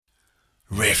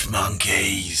Riff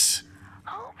Monkeys.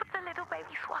 Oh, put the little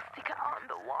baby swastika on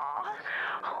the wall.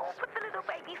 Oh, put the little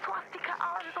baby swastika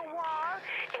on the wall.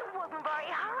 It wasn't very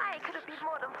high, could have been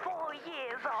more than 4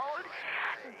 years old.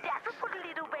 That's what put a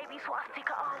little baby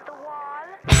swastika on the wall.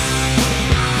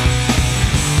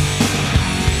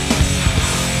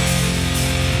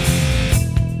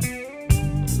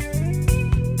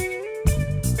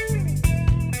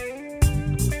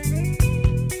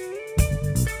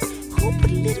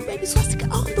 Little baby swastika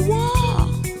on the wall.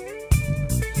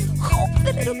 Who put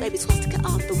the little baby swastika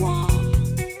on the wall?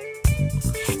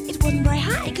 It wasn't very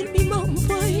high, it could be more than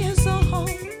 4 years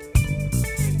old.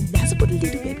 That's who put the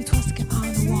little baby swastika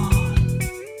on the wall.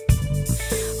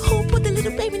 Who put the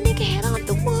little baby nigga head on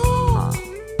the wall?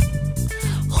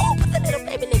 Who put the little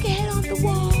baby nigga head on the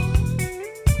wall?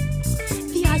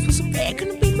 The eyes were so big,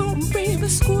 couldn't be more than baby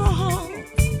squirrel.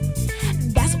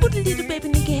 That's who put the little baby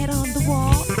nigga head on the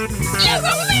wall. You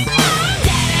roll me down.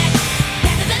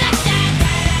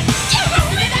 You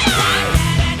roll me down.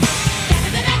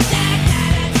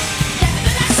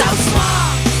 So small,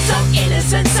 so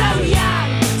innocent, so young,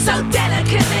 so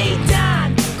delicately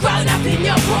done, grown up in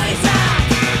your poison.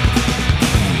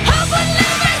 Hope a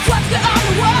little bit what's got on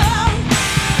the wall.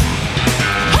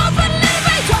 Hope a little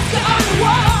bit what's got on the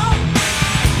wall.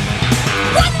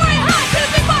 One very high, could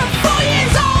have been more than 4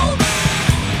 years old.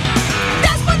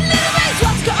 That's what little bit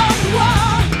what's got on the wall.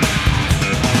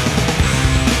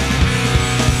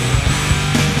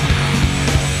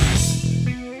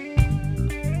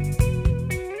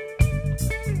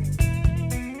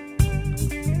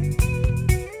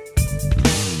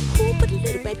 Who put a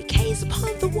little baby case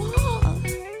upon the wall?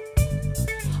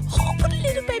 Who put a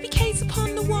little baby case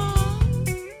upon the wall?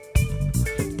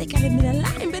 They got him in a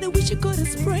line, but I wish I could have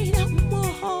sprayed out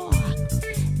more.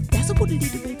 That's what put a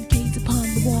little baby case upon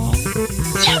the wall.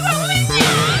 You rolling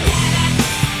down.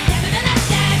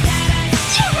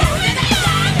 You rolling down.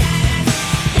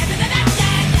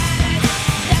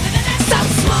 So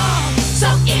small, so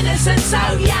innocent, so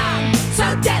young, so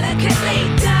delicately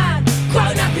done,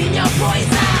 grown up in your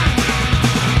poison.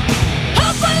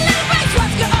 Hope a little bit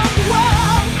what's got on the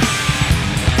wall.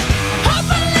 Hope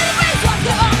a little bit what's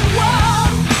got on the wall.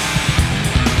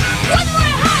 One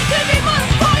very high, could be more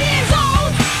than 4 years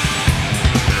old.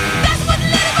 That's what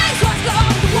little bit what's got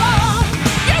on the wall.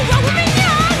 You roll with me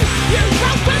young. You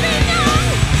roll with me young.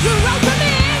 You roll with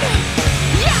me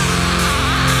young.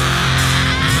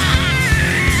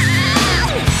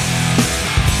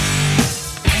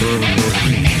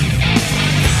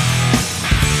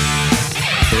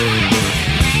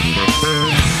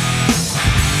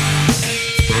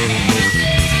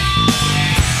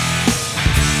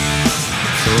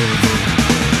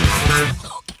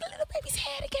 Keep the little baby's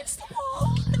head against the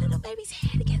wall. Keep the little baby's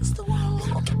head against the wall.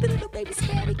 Keep the little baby's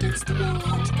head against the wall.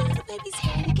 Keep the little baby's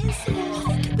head against the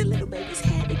wall. Keep the little baby's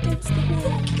head against the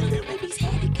wall. Keep the little baby's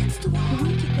head against the wall.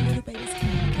 Keep the little baby's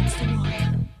head against the wall.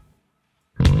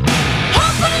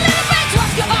 Hope a little bit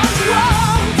what's got on the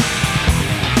wall.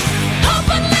 Hope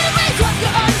a little bit what's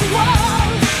got on the wall.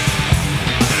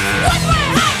 One way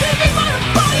high, could be more than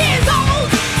 4 years old.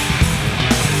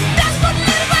 That's what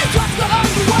little bit what's got on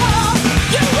the wall.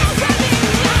 You roll for me.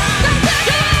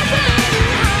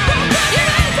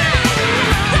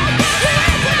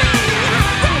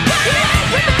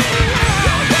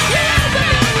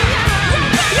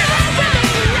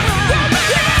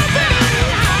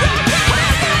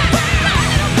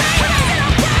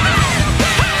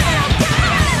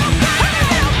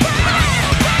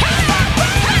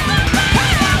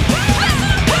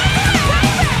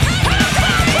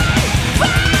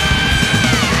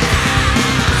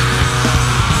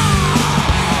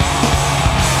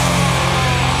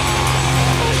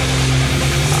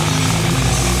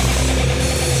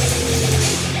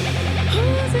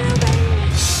 Who's your baby?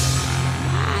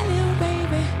 My little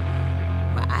baby.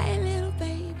 My little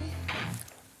baby.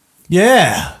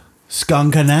 Yeah.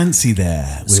 Skunk Anansie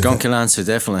there. with- Skunk Anansie,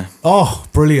 definitely. Oh,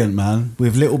 brilliant, man.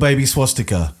 With Little Baby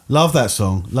Swastika. Love that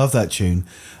song. Love that tune.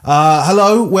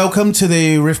 Hello. Welcome to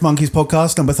the Riff Monkeys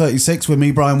podcast, number 36, with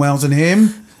me, Brian Wells, and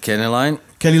him. Kenny Line.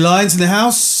 Kenny Lyons in the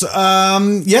house.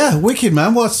 Yeah, wicked,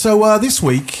 man. So this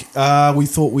week, we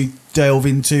thought we'd delve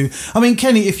into... I mean,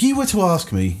 Kenny, if you were to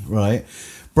ask me, right,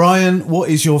 Brian, what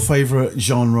is your favourite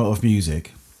genre of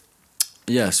music?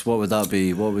 Yes, what would that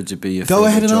be? What would be your Go favourite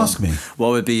ahead and genre? ask me.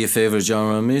 What would be your favourite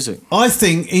genre of music? I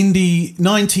think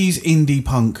 90s indie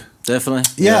punk. Definitely.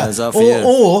 Yeah, Is that for you?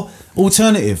 or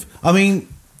alternative. I mean,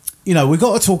 you know, we've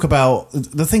got to talk about,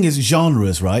 the thing is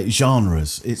genres, right?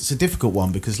 Genres. It's a difficult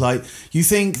one because, like, you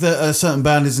think that a certain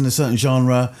band is in a certain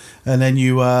genre, and then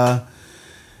you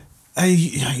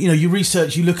you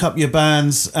research, you look up your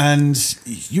bands, and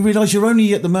you realise you're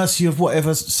only at the mercy of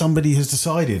whatever somebody has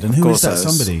decided. And who is that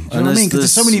somebody? Do you know what I mean? Because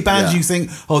there's so many bands you think,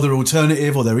 they're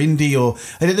alternative or they're indie,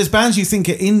 and there's bands you think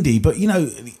are indie, but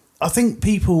I think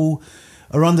people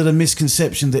are under the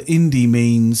misconception that indie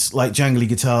means like jangly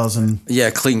guitars and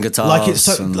clean guitars,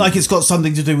 like it's got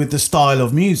something to do with the style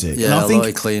of music. Yeah, and I think, a lot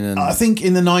of cleaning. I think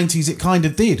in the 90s it kind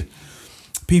of did.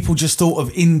 People just thought of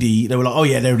indie. They were like,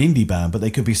 they're an indie band, but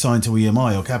they could be signed to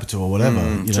EMI or Capitol or whatever.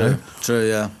 True,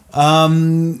 yeah.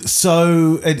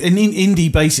 So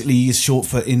indie basically is short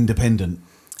for independent.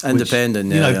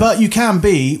 Independent, which, but you can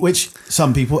be, which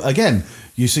some people again.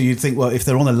 You'd think, well, if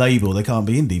they're on a label, they can't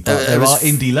be indie, but there are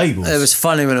indie labels. It was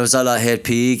funny when I was at that Head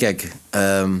PE gig.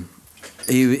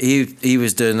 He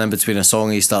was doing in between a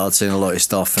song. He started saying a lot of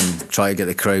stuff and try to get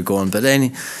the crowd going. But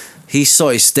then he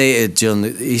sort of stated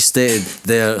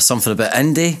there something about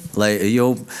indie, like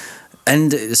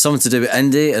something to do with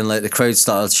indie, and like the crowd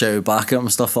started shouting back at him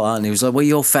and stuff like that. And he was like, "Well,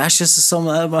 you're fascist or something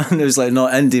like that, man." And it was like, no,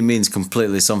 indie means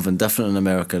completely something different in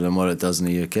America than what it does in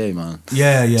the UK, man.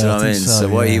 Yeah. Do you know what I mean? So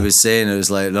what he he was saying, it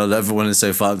was like, no, everyone in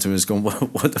Southampton was going, what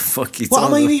the fuck are you talking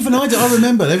about? Well, I mean, even I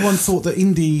remember everyone thought that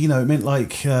indie, it meant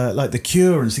like The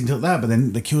Cure and things like that. But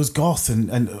then The Cure's goth, and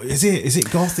is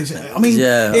it goth? I mean,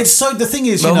 it's so. The thing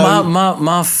is,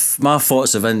 my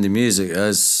thoughts of indie music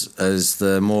as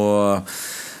the more.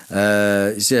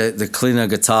 The cleaner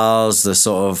guitars, the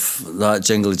sort of that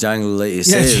jingle jangle, like you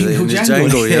say,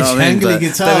 jingle, you know what I mean? Jangly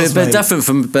guitars, but different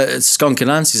from Skunk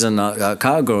Anansie's in that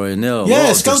category.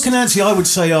 Skunk Anansie, I would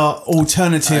say, are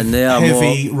alternative, and they are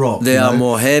heavy rock. They are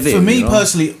more heavy. For me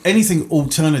personally, anything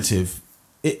alternative,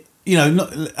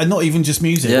 not even just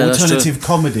music, alternative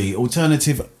comedy,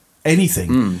 alternative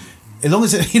anything. As long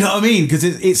as it, you know what I mean, because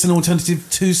it's an alternative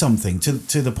to something,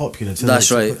 to the popular.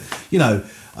 That's right.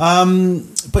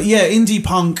 But indie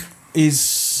punk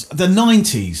is the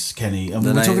 90s, Kenny, and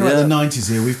we're talking about the 90s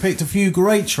here. We've picked a few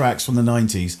great tracks from the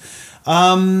 90s.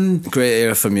 Great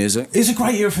era for music. It's a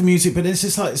great era for music, but it's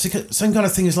just like it's the same kind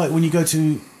of thing as like when you go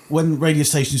to when radio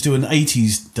stations do an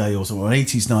 80s day or something, or an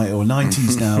 80s night or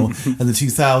 90s now, and the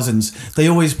 2000s, they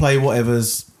always play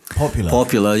whatever's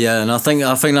popular, yeah, and I think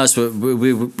that's what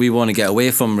we want to get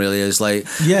away from. Really, is like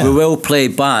we will play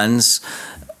bands,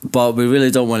 but we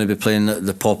really don't want to be playing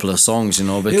the popular songs,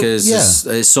 because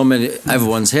it's so many.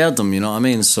 Everyone's heard them, you know what I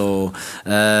mean. So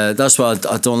that's what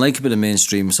I don't like about the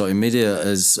mainstream sort of media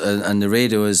and the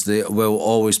radio is they will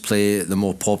always play the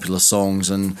more popular songs,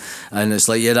 and it's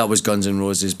like that was Guns N'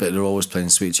 Roses, but they're always playing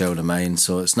Sweet Child of Mine.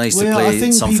 So it's nice to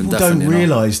play something different. I think people don't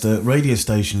realise that radio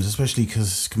stations, especially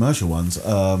because commercial ones,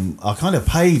 are kind of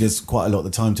paid as quite a lot of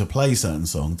the time to play certain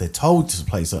songs. They're told to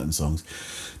play certain songs.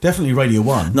 Definitely Radio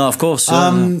 1. No, of course.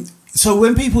 So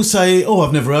when people say,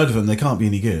 I've never heard of them, they can't be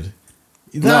any good.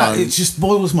 It just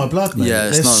boils my blood, mate. Yeah,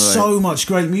 There's so much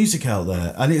great music out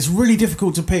there. And it's really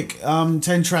difficult to pick 10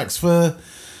 tracks for...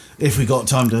 If we got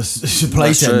time to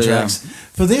play 10 tracks. Yeah.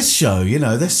 For this show,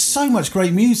 there's so much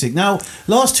great music. Now,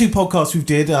 last two podcasts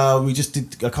we just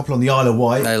did a couple on the Isle of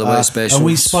Wight. Specials. And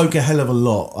we spoke a hell of a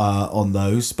lot on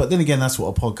those. But then again, that's what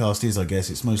a podcast is, I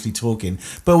guess. It's mostly talking.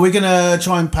 But we're going to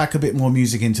try and pack a bit more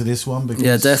music into this one.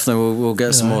 Because, definitely. We'll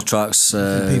get some more tracks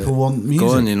people want music.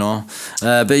 Going,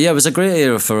 But it was a great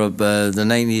era for the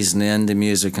 90s and the indie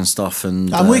music and stuff.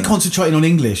 And we're concentrating on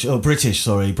British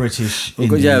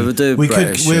indie. Yeah, we'll do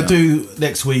British. We'll do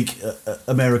next week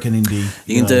American indie.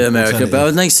 You can do America, but it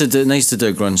was nice to do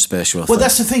a grunge special.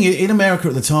 That's the thing in America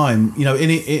at the time. I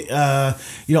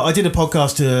did a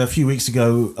podcast a few weeks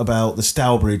ago about the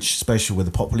Stourbridge special where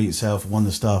the Pop Police itself won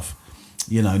the stuff.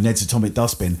 Ned's Atomic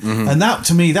Dustbin, and that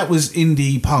to me that was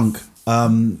indie punk,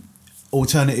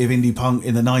 alternative indie punk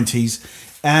in the 90s.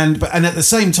 And at the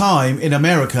same time in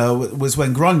America was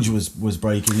when grunge was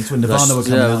breaking. It's when Nirvana were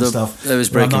coming out and stuff. It was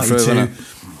breaking through, wasn't it?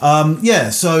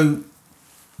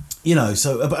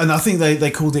 And I think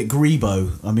they called it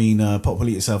Grebo. I mean, Pop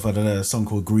Police itself had a song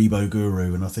called Grebo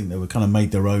Guru, and I think they were kind of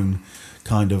made their own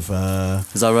kind of.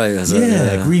 Is that right?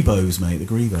 Grebos, mate. The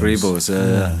Grebos. Grebos,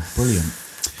 yeah. Brilliant.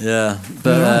 Yeah,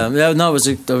 but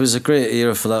it was a great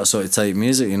era for that sort of type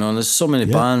music, and there's so many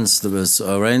bands that was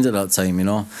around at that time,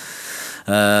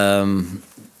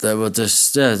 There were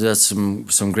just they had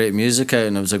some great music out,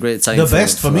 and it was a great time. The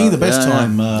best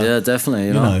time.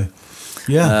 Definitely.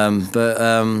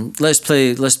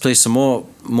 Let's play some more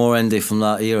indie from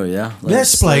that era. Yeah,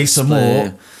 let's play some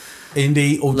more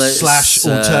indie /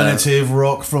 alternative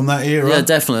rock from that era. Yeah,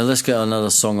 definitely. Let's get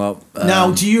another song up.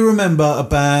 Now, do you remember a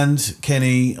band,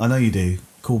 Kenny? I know you do.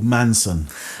 Called Mansun.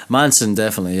 Mansun,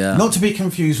 definitely. Yeah. Not to be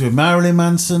confused with Marilyn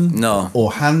Manson. No.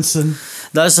 Or Hanson.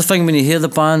 That's the thing when you hear the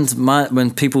band,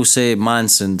 when people say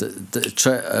Mansun,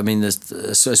 I mean,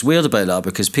 it's weird about that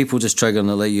because people just trigger on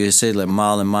it, like you said, like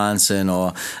Marilyn Manson,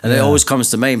 and it always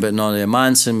comes to mind, but no,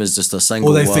 Manson was just a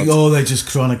single word. Or they think, they're just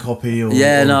trying to copy. It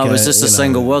was just a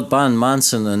single word band,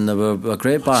 Manson, and they were a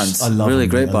great band. I love really them,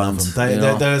 great band.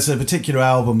 There's a particular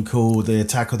album called The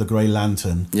Attack of the Grey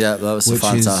Lantern. Yeah, that was a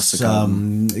fantastic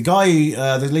album. The guy,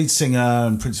 the lead singer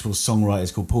and principal songwriter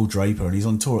is called Paul Draper, and he's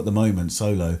on tour at the moment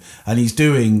solo, and he's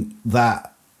doing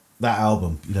that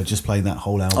album, just playing that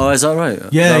whole album. Oh, is that right?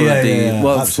 Yeah.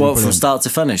 What from start to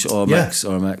finish, or a mix?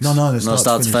 No,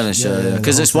 start to finish. Yeah.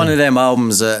 Because it's one of them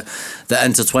albums that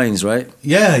intertwines, right?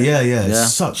 Yeah.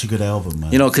 It's such a good album, man.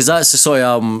 Because that's the sort of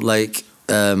album, like,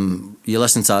 you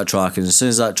listen to that track, and as soon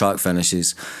as that track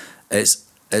finishes,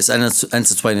 it's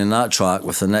intertwining that track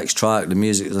with the next track. The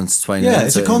music is intertwining. Yeah,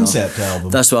 it's a concept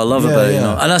album. That's what I love about it,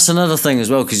 And that's another thing as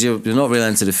well, because you're not really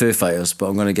into the Foo Fighters, but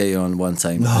I'm going to get you on one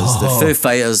time. The Foo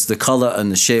Fighters, the Colour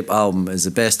and the Shape album is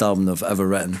the best album they've ever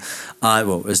written.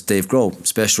 It's Dave Grohl,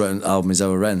 best written album he's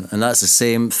ever written, and that's the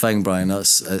same thing, Brian.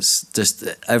 It's just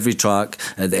every track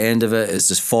at the end of it is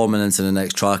just forming into the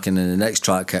next track, and then the next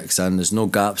track kicks in. There's no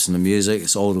gaps in the music;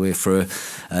 it's all the way through,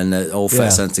 and it all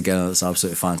fits in together. It's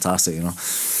absolutely fantastic,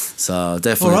 So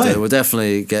definitely, we'll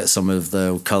definitely get some of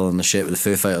the Colour and the Shape of the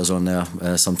Foo Fighters on there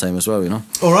sometime as well.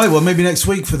 All right, well maybe next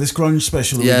week for this grunge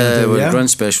special. The grunge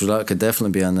special that could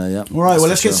definitely be on there. Yeah. All right, well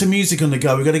let's get some music on the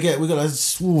go. We've got to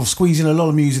squeeze in a lot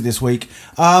of music this week.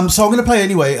 So I'm going to play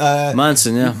anyway.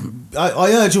 Mansun, yeah.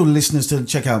 I urge all the listeners to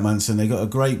check out Mansun. They've got a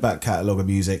great back catalogue of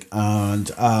music and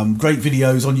great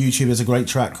videos on YouTube. There's a great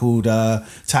track called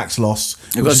Tax Loss.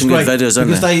 They've got some good videos,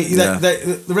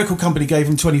 because the record company gave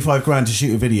them $25,000 to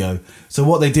shoot a video. So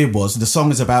what they did was, the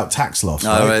song is about tax loss,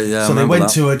 right? Right, yeah, so they went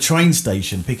to a train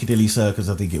station, Piccadilly Circus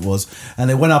I think it was, and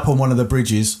they went up on one of the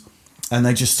bridges and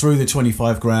they just threw the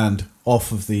 $25,000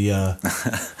 off of the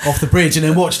off the bridge, and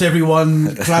then watched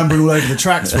everyone clambering all over the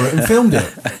tracks for it and filmed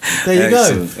it. There you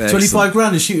go,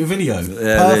 $25,000 to shoot a video. Yeah, perfect.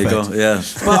 There you go. Yeah.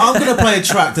 But I'm going to play a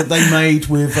track that they made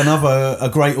with a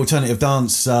great alternative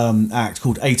dance act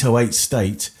called 808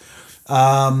 State.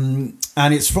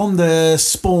 And it's from the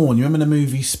Spawn. You remember the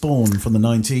movie Spawn from the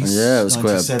 90s? Yeah, it was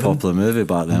quite a popular movie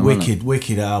back then.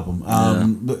 Wicked album.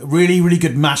 Really, really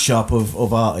good mashup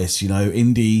of artists.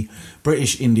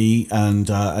 British indie and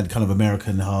kind of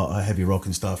American heavy rock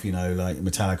and stuff. Like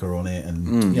Metallica on it,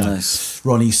 and nice.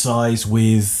 Ronnie Size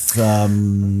with I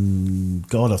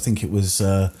think it was.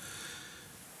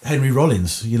 Henry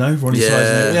Rollins, Ronnie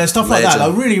Size, stuff like that.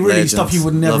 Like really stuff you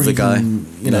would never even,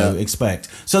 expect.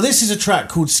 So this is a track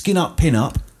called Skin Up Pin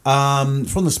Up from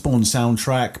the Spawn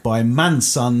soundtrack by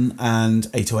Mansun and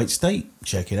 808 State.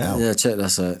 Check it out. Yeah, check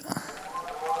this out.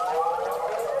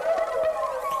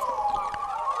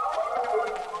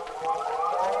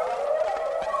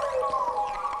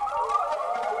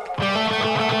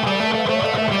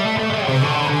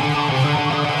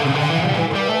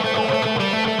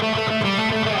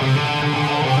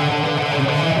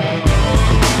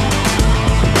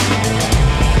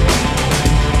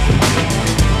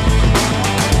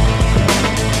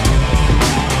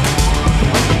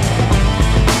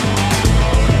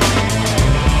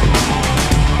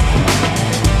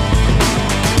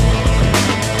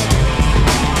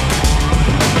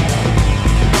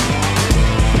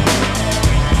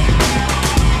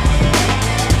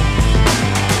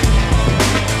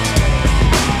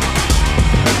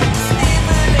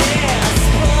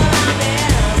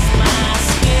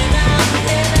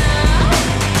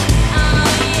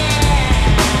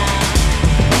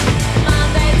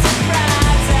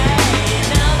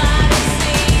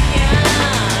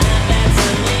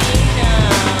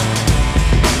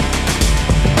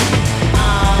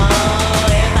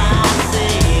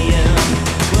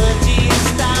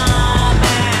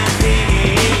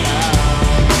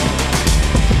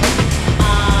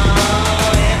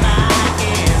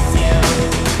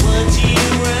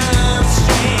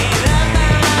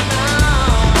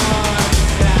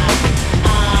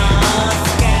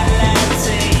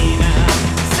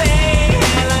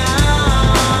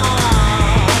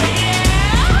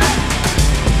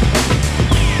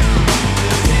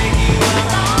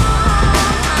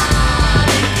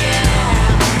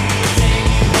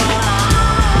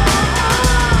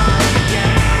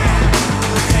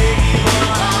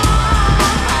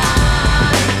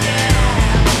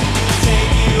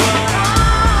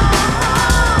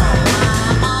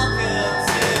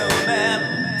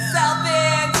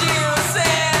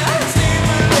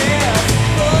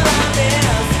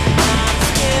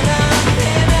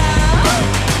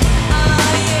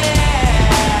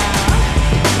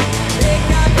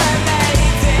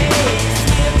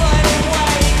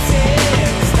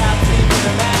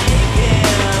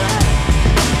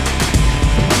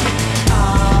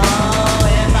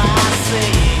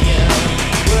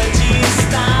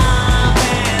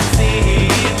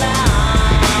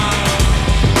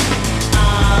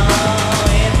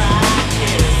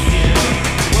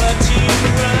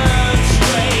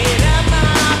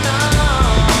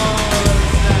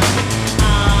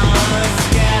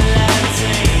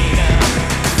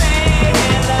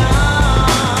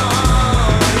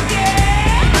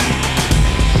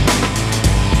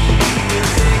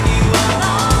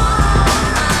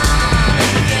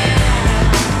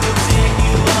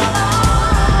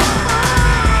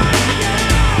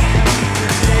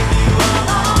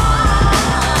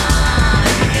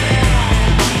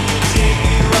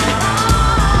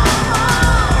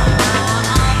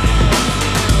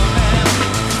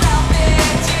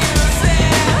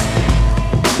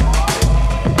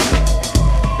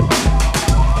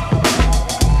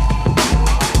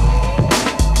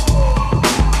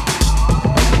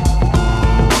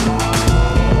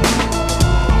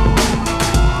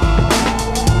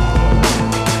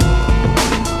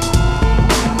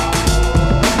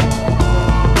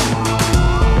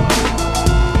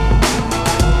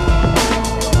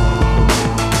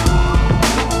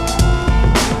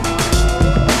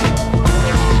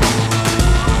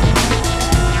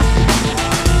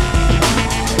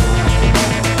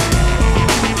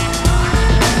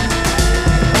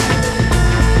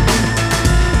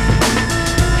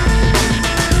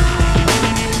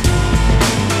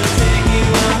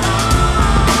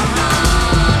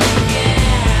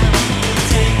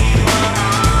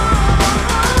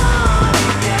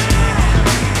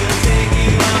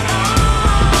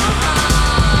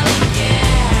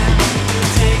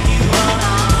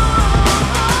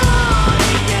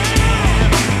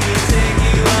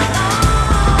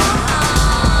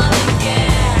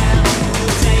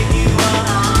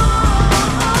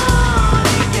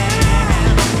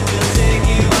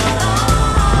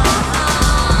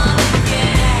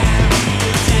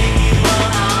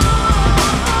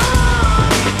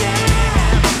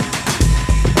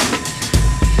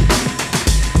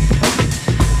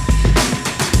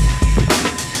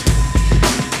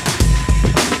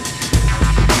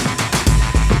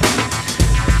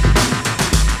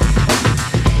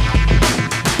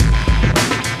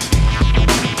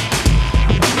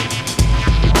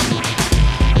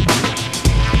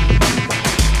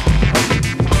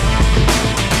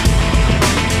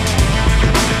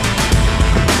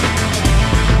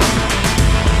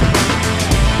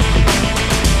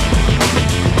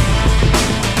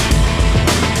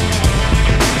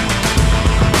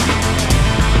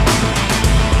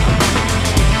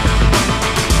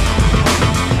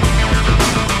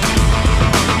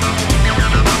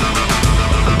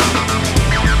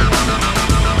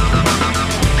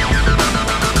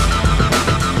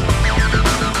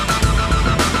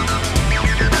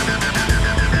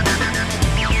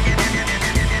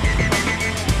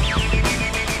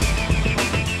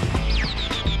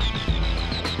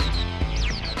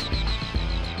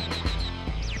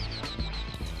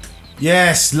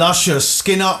 Yes, luscious.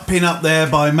 Skin Up, Pin Up there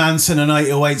by Mansun and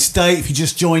 808 State. If you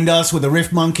just joined us with the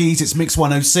Riff Monkeys, it's Mix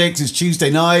 106. It's Tuesday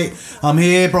night. I'm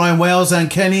here, Brian Wells and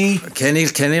Kenny. Kenny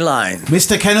Lyon.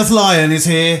 Mr. Kenneth Lyon is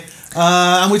here.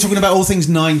 And we're talking about all things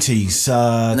 90s.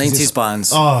 90s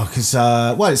bands. Oh, because,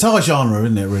 it's our genre,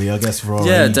 isn't it, really, I guess, for our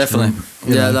age, definitely.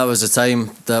 That was a time.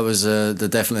 That was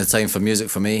definitely a time for music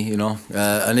for me, you know.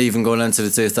 And even going into the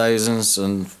 2000s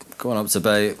and going up to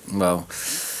about,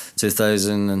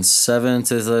 2007,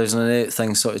 2008,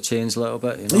 things sort of changed a little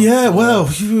bit, you know? Yeah, well,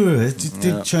 it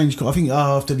did change. I think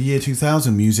after the year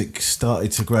 2000, music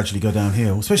started to gradually go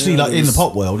downhill, especially like in the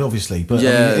pop world, obviously. But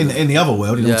I mean, in the other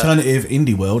world, in the alternative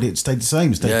indie world, it stayed the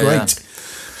same. It stayed great. Yeah.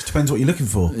 Just depends what you're looking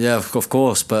for. Yeah, of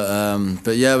course.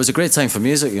 But yeah, it was a great time for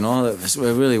music, you know. It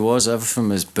really was. Everything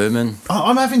was booming.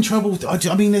 I'm having trouble.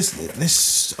 I mean, there's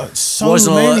so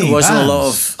many bands. A lot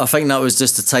of. I think that was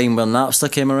just the time when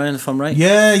Napster came around, if I'm right.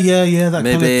 Yeah. That kind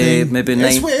of thing. Maybe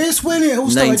it's when it all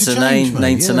started to change,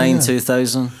 99,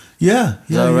 2000. Yeah,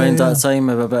 around that time,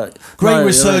 maybe about great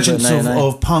resurgence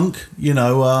of punk. You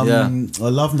know, I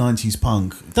love 90s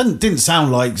punk. Didn't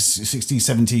sound like 60s,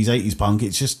 70s, 80s punk.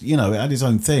 It's just, you know, it had its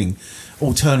own thing.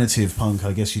 Alternative punk,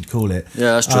 I guess you'd call it.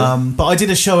 Yeah, that's true. But I did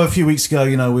a show a few weeks ago,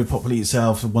 you know, with Popular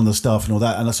Itself, one of the stuff and all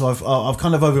that, and so I've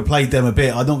kind of overplayed them a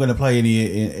bit. I'm not going to play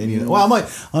any. Well, I might.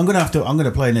 I'm going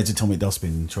to play an Edge Atomic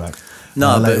Dustbin track.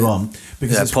 Later on,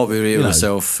 because Popular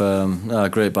Itself, a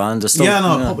great band.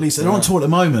 Popular. They're on tour at the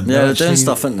moment. Yeah, they're doing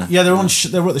stuff, aren't they? Yeah, they're on.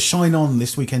 They were at the Shine On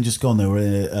this weekend, just gone. They were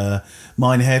at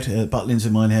Minehead, Butlins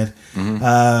in Minehead,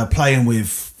 playing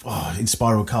with In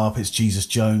Spiral Carpets, Jesus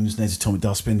Jones, Ned's Atomic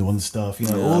Dustbin, the one stuff. You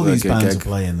know, all these bands are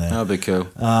playing there. That'd be cool.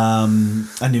 And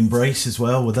Embrace as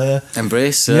well were there.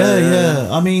 Embrace, yeah.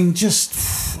 I mean,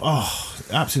 just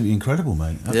absolutely incredible,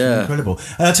 mate. Absolutely incredible.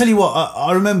 And I tell you what,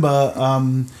 I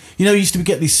remember. You know, you used to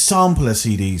get these sampler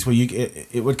CDs where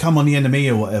it would come on the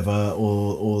NME or whatever,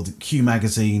 or the Q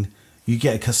magazine. You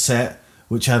get a cassette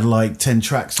which had like 10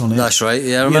 tracks on it. That's right.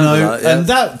 Yeah, I remember that. Yeah. And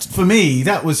that, for me,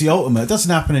 that was the ultimate. It doesn't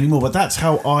happen anymore, but that's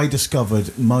how I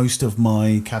discovered most of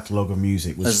my catalogue of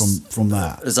music was from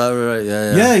that. Is that right?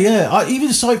 Yeah. Yeah.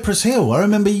 Even Cypress Hill. I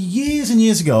remember years and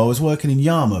years ago, I was working in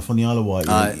Yarmouth on the Isle of Wight.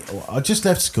 I just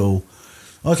left school.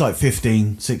 I was like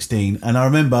 15, 16. And I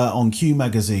remember on Q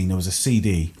magazine, there was a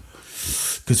CD.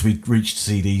 Because we'd reached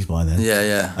CDs by then.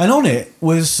 Yeah. And on it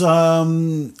was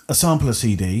a sampler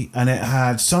CD, and it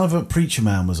had Son of a Preacher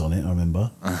Man was on it, I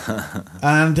remember.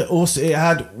 And also it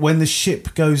had When the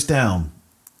Ship Goes Down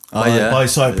by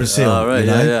Cypress Hill. Oh, right,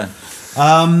 you know?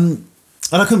 yeah. And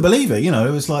I couldn't believe it, you know.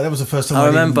 It was like, that was the first time I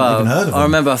even heard of it. I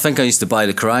remember, I think I used to buy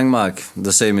the Kerrang mag,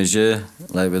 the same as you,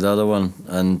 like with the other one.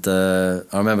 And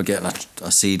I remember getting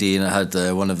a CD, and it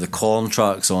had one of the Korn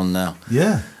tracks on there.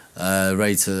 Yeah. And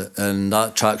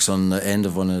that track's on the end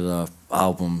of one of the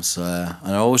albums, and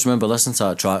I always remember listening to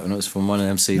that track when it was from one of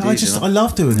them CDs. I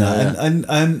love doing that, and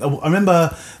I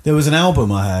remember there was an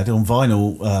album I had on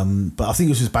vinyl, but I think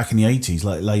this was back in the 80s,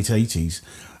 like late 80s,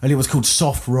 and it was called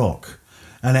Soft Rock.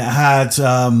 And it had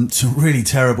some really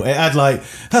terrible. It had like,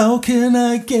 how can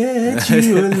I get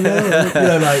you alone? You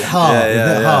know, like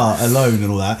Heart Alone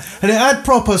and all that. And it had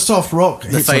proper soft rock.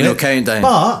 The Final Countdown,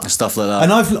 but stuff like that.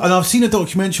 And I've seen a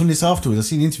documentary on this afterwards. I've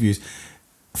seen interviews.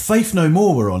 Faith No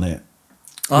More were on it.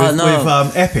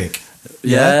 With Epic.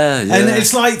 Yeah. And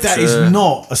it's like that is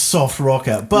not a soft rock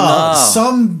out, but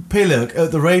some pillock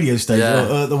at the radio station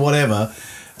or the whatever.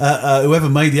 Whoever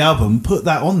made the album put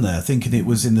that on there thinking it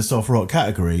was in the soft rock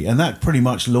category, and that pretty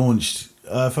much launched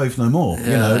Faith No More,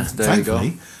 you know,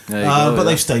 thankfully. But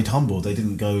they've stayed humble. They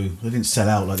didn't sell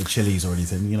out like the Chili's or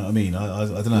anything, you know what I mean? I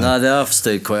don't know. No, they have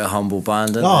stayed quite a humble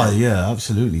band, haven't they? Yeah,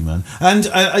 absolutely, man. And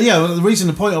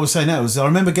the point I was saying that was I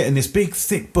remember getting this big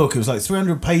thick book. It was like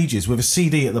 300 pages with a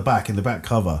CD at the back, in the back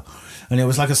cover. And it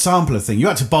was like a sampler thing. You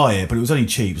had to buy it, but it was only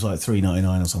cheap. It was like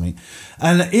 $3.99 or something.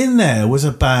 And in there was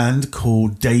a band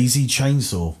called Daisy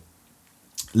Chainsaw.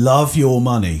 Love Your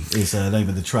Money is the name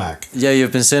of the track. Yeah,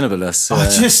 you've been saying about this.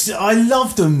 I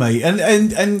loved them, mate.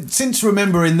 And since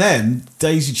remembering them,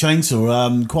 Daisy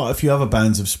Chainsaw, quite a few other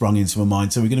bands have sprung into my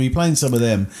mind. So we're going to be playing some of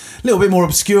them. A little bit more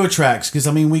obscure tracks, because,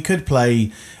 I mean, we could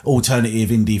play alternative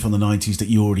indie from the 90s that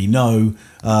you already know,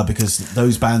 because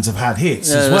those bands have had hits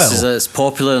as well. It's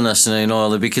popular in this, you know.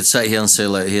 Like, we could sit here and say,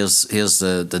 like, here's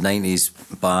the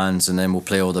 90s bands, and then we'll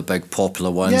play all the big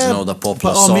popular ones and all the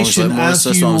popular songs. Mission, like, that's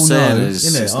what I'm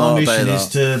saying. Our mission is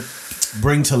to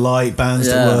bring to light bands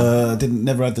that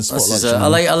never had the spotlight. I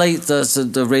like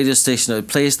the radio station that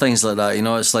plays things like that. You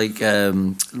know, it's like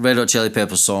Red Hot Chili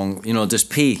Peppers song. You know, just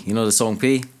P. You know the song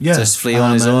P. Yeah. Just Flea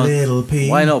on his own. Little P.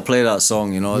 Why not play that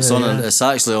song? You know, it's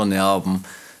actually on the album.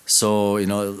 So, you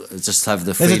know, just have the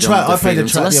There's freedom, a track, I played a to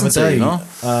track the listen other day, to, you know?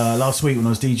 last week when I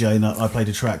was DJing, I played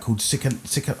a track called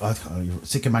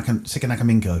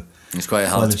Sikanakaminko. It's quite by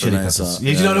hard the to Chili pronounce Peppers. that.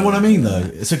 Yeah, do you know what I mean,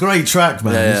 though? It's a great track,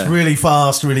 man. Yeah. It's really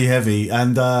fast, really heavy.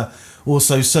 And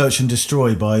also Search and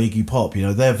Destroy by Iggy Pop. You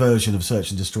know, their version of Search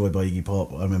and Destroy by Iggy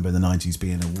Pop, I remember in the 90s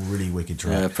being a really wicked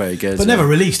track. Yeah, pretty good. But never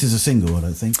released as a single, I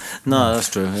don't think. No, that's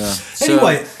true, yeah.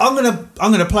 Anyway, I'm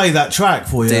gonna play that track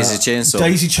for you. Daisy Chainsaw.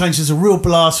 Daisy Chainsaw is a real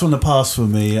blast from the past for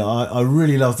me. I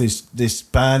really love this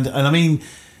band. And I mean,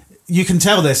 you can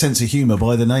tell their sense of humour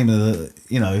by the name of the,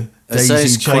 you know,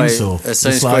 Daisy Chainsaw. It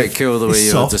sounds quite cool the way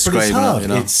you're describing it, you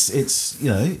know. It's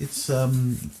you know, it's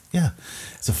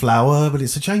it's a flower, but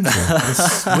it's a chainsaw.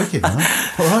 It's wicked, man.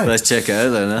 All right. Let's check it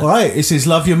out then. All right, this is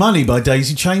Love Your Money by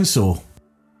Daisy Chainsaw.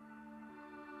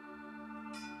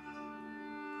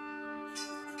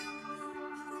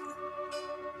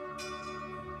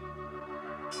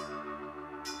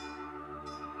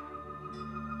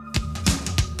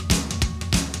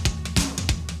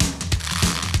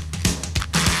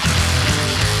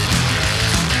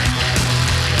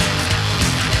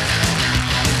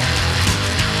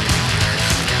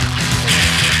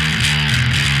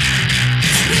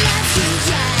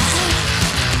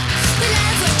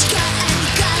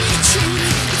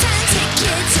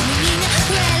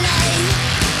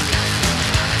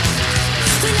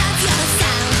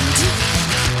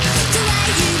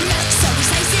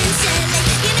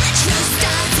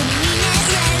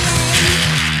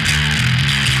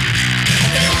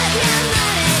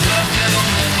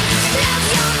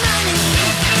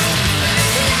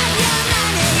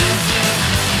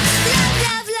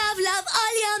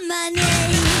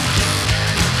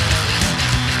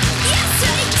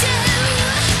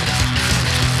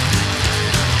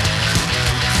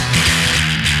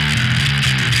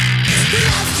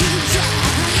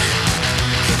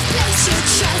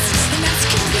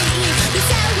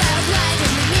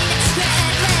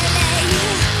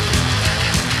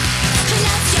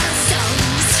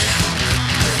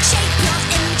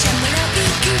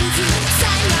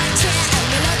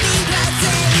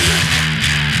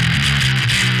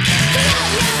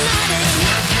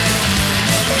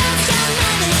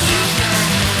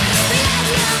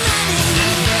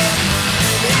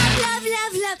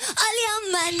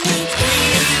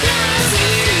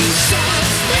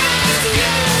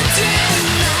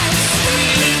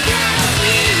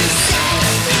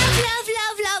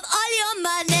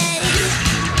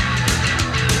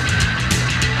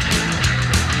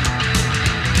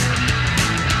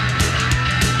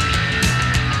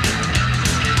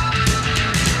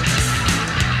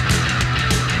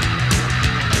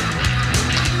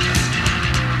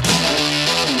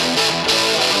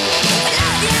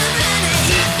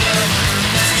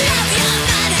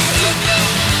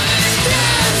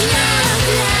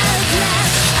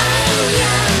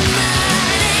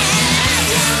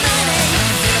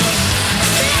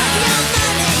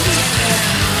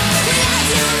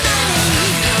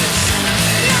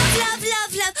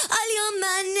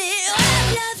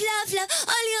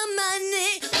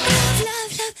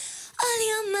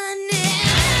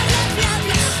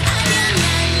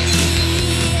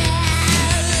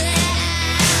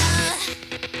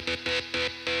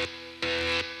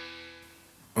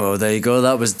 Well, there you go.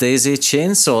 That was Daisy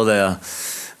Chainsaw there.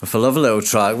 With a lovely little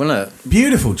track, wasn't it?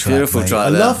 Beautiful track. Beautiful mate.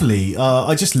 track. Lovely.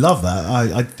 I just love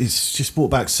that. It's just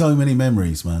brought back so many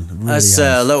memories, man. It really It's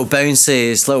a little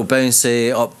bouncy,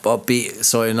 upbeat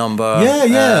sort of number.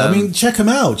 Yeah. I mean, check them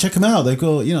out. They've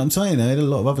got, you know what I'm saying, they had a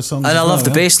lot of other songs. And I love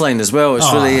the bass line as well.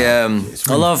 It's really, I really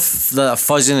love the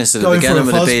fuzziness at the Going beginning for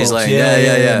with a the bass fuzz box. line.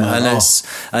 Yeah,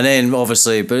 And then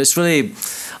obviously, but it's really,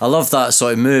 I love that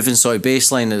sort of moving sort of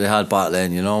bass line that they had back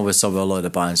then, you know, with some of a lot of the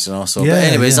bands, you know. So, but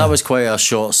anyways, that was quite a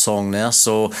short song there.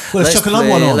 So let's chuck another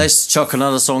one on. Let's chuck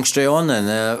another song straight on then.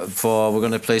 We're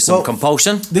going to play some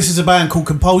Compulsion. This is a band called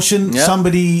Compulsion. Yeah.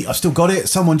 Somebody, I've still got it.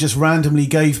 Someone just randomly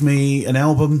gave me an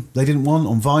album they didn't want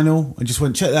on vinyl and just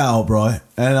went, check that out, bro.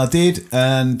 And I did.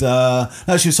 And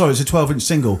actually, sorry, it's a 12-inch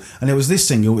single. And it was this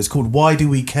single. It's called Why Do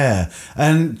We Care?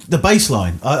 And the bass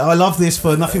line. I love this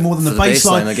for nothing more than the bass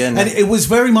line. Again, and it was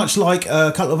very much like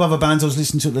a couple of other bands I was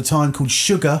listening to at the time called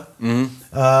Sugar,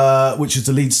 which is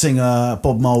the lead singer,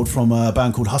 Bob Mould, from a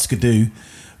band called Husker Du,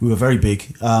 who were very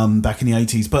big back in the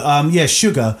 80s. But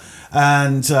Sugar.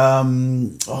 And,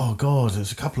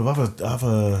 there's a couple of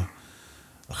other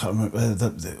I can't remember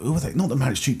who were they? Not the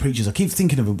Manic Street Preachers. I keep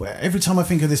thinking of them. Every time I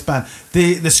think of this band,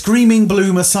 the Screaming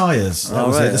Blue Messiahs. That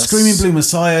was it. The Screaming Blue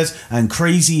Messiahs and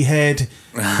Crazy Head.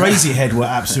 Crazy Head were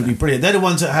absolutely brilliant. They're the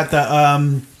ones that had that.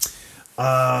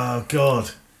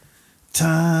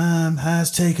 Time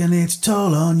has taken its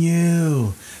toll on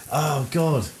you. Oh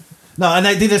God. No, and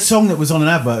they did a song that was on an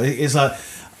advert. It's like,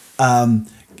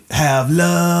 have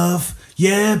love.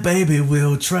 Yeah, baby,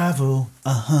 we'll travel.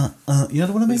 You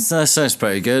know what I mean? That sounds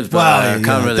pretty good, but Wow, I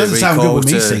can't really doesn't sound good recall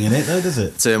with me singing it, though, does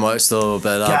it? too much though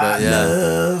about that. But yeah,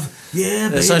 love. Yeah,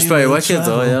 baby, it sounds pretty we'll wicked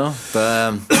travel. though, you know.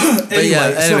 But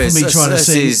Anyway, it's not for me trying to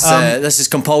sing. This is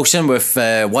Compulsion with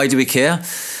Why Do We Care?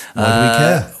 Why do we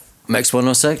care? Mix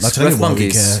 106. I'll tell Riff you why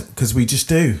Monkeys. we care, because we just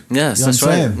do. Yes, You know that's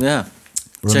what I'm right. saying? Yeah.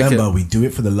 Remember, we do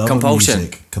it for the love Compulsion. of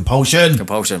music. Compulsion.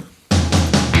 Compulsion.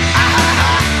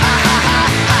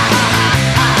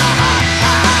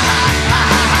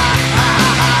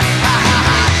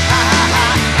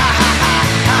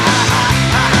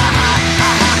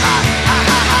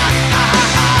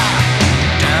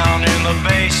 Down in the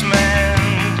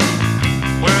basement,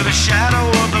 where the shadow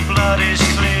of the blood is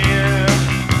clear,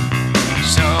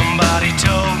 somebody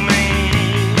told me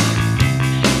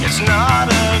it's not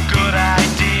a good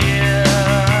idea.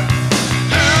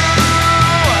 Who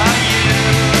are you?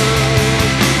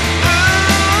 Who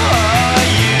are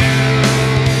you?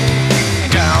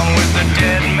 Down with the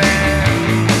dead man,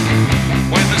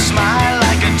 with a smile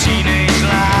like a teenage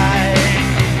lie.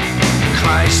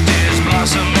 Christ is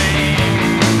blossoming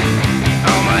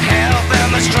on the health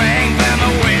and the strength and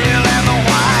the will and the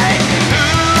why. Who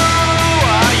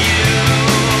are you?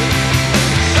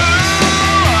 Who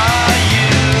are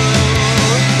you?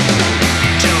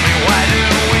 Tell me, why do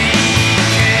we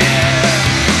care?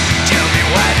 Tell me,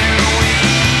 why do we?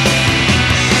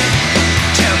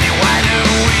 Tell me, why do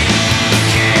we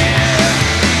care?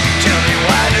 Tell me,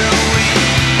 why do we?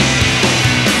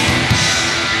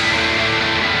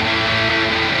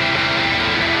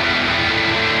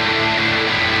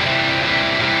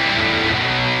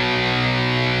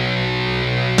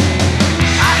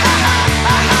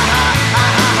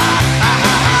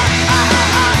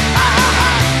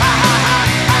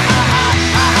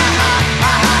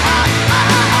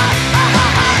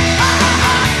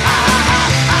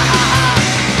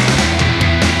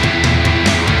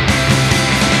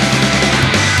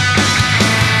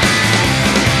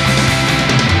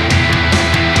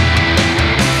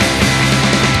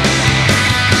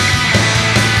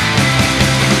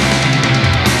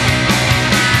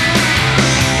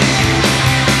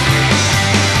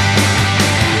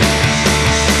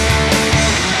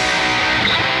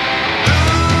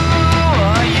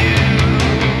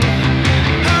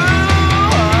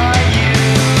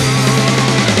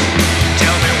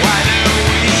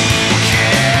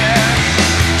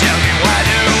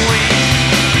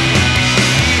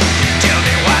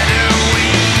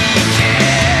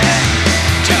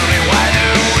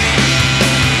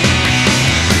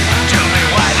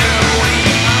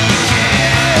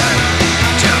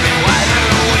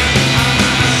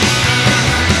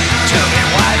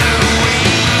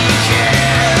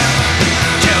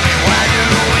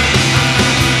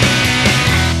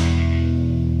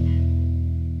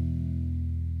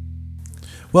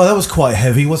 Well, that was quite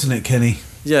heavy, wasn't it, Kenny?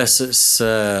 Yes, it's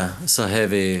a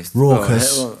heavy,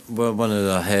 Raucous. well, one of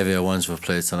the heavier ones we've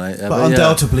played tonight. But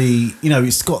undoubtedly, you know,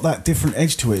 it's got that different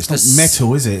edge to it. It's not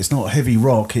metal, is it? It's not heavy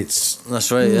rock.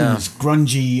 That's right. Yeah, it's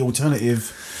grungy,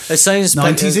 alternative. It sounds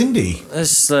 90s indie.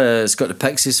 It's got the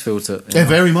Pixies feel to it. Yeah,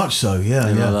 very much so. Yeah,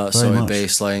 You know, yeah, that very sort of much.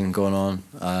 bass line going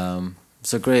on.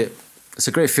 It's a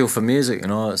great feel for music. You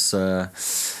know, it's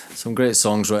some great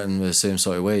songs written the same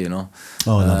sort of way. You know.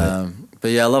 Oh, I love it. But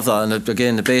yeah, I love that, and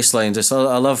again the bass line. Just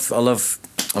I love.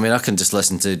 I mean, I can just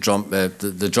listen to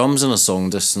the drums in a song,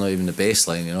 just not even the bass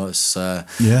line. You know, it's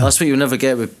that's what you never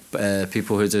get with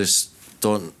people who just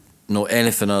don't know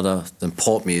anything other than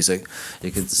pop music.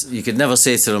 You could never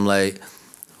say to them like,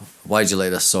 "Why do you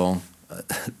like this song?"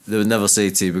 They would never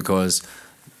say to you because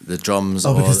the drums.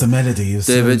 Oh, because the melody is.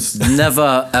 They would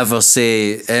never ever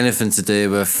say anything to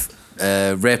do with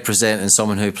representing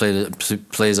someone who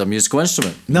plays a musical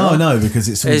instrument. No, because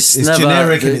it's never,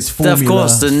 generic and it's formula. Of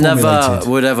course, they never formulated.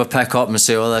 would ever pick up and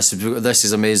say, "Oh, this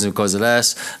is amazing because of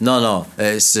this." No,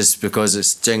 it's just because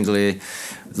it's jingly,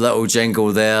 little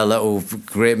jingle there, little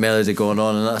great melody going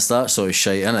on, and that's that sort of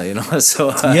shit, innit? You know,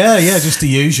 so yeah, just the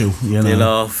usual. You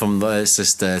know, it's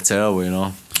just terrible, you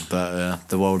know. But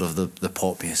the world of the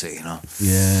pop music, you know.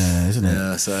 Yeah, isn't it?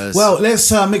 Yeah, so it's, well, let's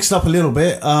mix it up a little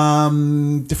bit.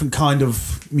 Different kind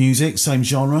of music, same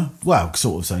genre. Well,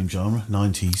 sort of same genre.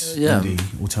 90s, indie,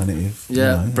 alternative.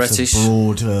 Yeah, British. It's a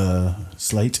broad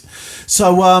slate.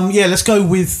 So, let's go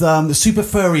with the Super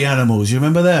Furry Animals. You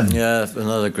remember them? Yeah,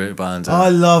 another great band. I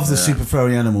love the Super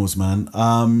Furry Animals, man.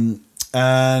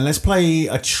 And let's play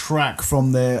a track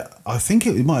from their, I think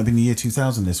it might have been the year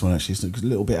 2000, this one actually. It's a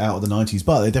little bit out of the 90s,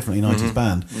 but they're definitely a 90s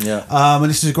band. Yeah. And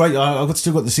this is a great, I've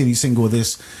still got the CD single of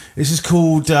this. This is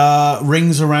called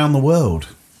Rings Around the World,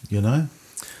 you know?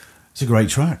 It's a great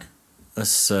track. Let's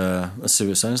see what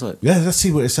it sounds like. Yeah, let's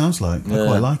see what it sounds like. I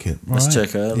quite like it. Let's Right.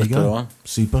 check it out. Here Let's you put it go. on.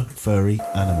 Super Furry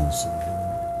Animals.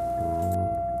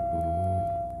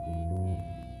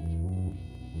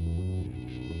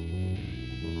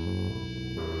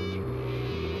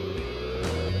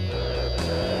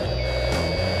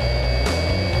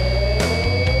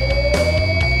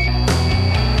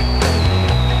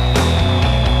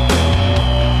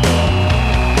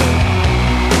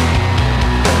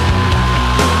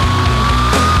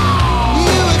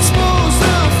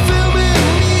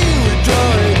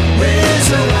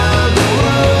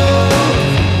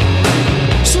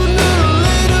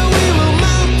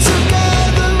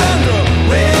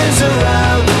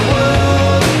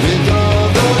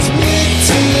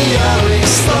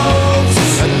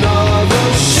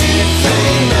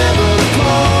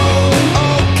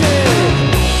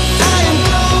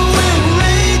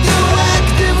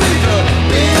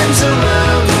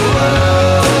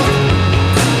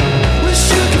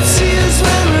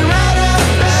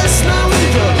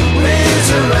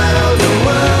 Around the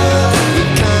world.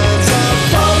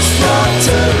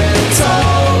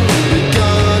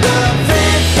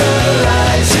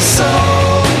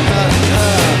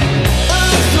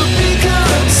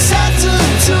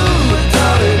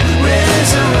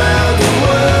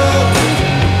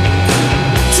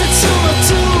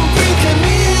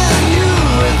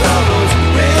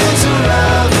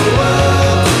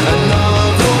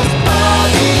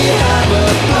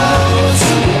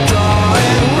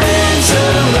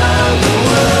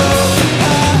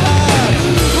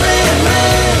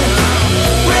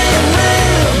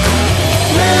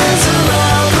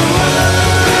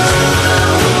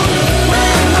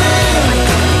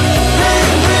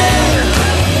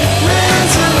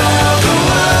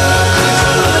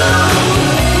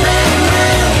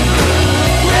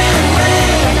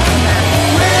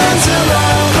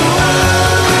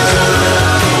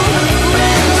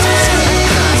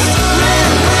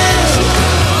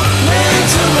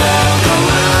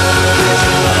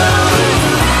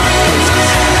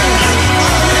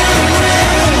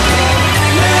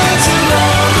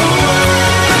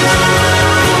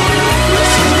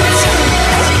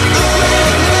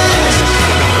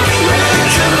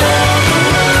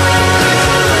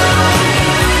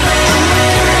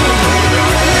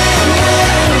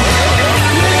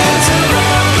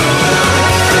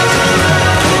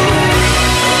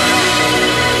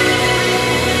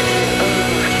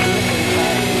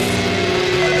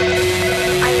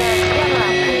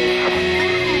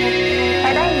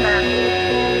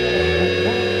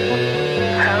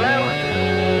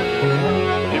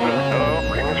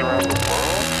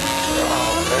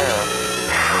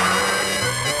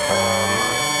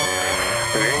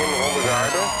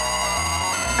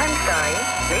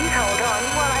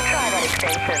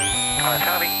 Mansun.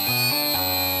 Copy.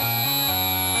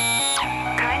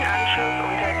 Kein Anschluss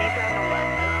unter dieser Nummer.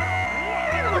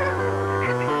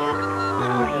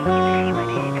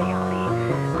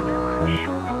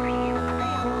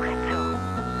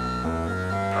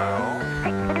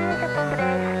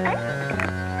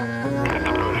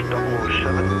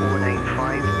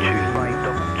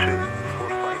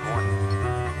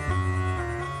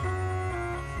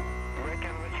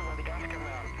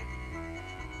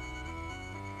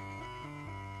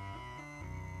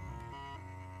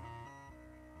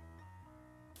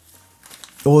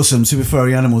 Awesome, Super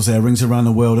Furry Animals there, Rings Around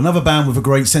the World. Another band with a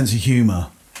great sense of humour.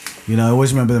 You know, I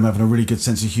always remember them having a really good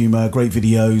sense of humour, great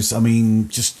videos. I mean,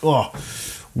 just,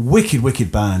 wicked,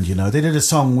 wicked band, you know. They did a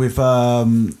song with,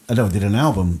 did an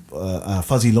album,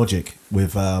 Fuzzy Logic,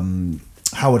 with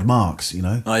Howard Marks, you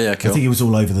know. Oh, yeah, cool. I think he was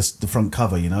all over the front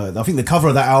cover, you know. I think the cover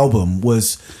of that album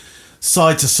was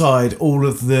side to side all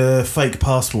of the fake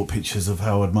passport pictures of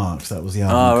Howard Marks. That was the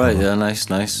album Oh, right, cover. yeah,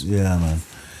 nice. Yeah, man.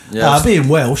 Yeah, being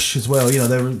Welsh as well, you know,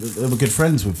 they were good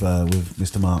friends with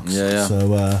Mr. Marks. Yeah.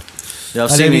 So,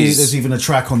 I've seen there's even a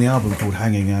track on the album called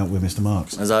 "Hanging Out with Mr.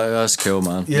 Marks." That's cool,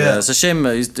 man. Yeah. It's a shame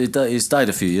he's died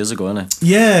a few years ago, hasn't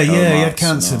he? Yeah, he had Marks,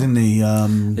 cancer, didn't he? He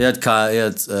had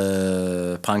pancreatic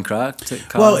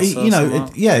cancer. Well,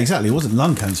 exactly. It wasn't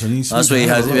lung cancer. And that's what he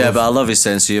had. Yeah, but I love his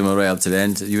sense of humour right up to the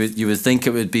end. You would think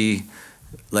it would be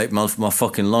like my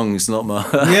fucking lungs, not my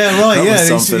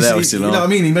something else. You know what I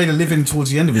mean? He made a living towards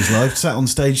the end of his life, sat on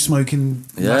stage smoking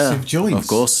massive joints. Of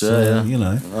course, so, yeah. You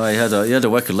know, he had a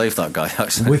wicked life, that guy.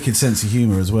 Actually, wicked sense of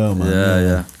humour as well, man.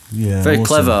 Yeah. Yeah, very awesome.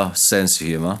 clever sense of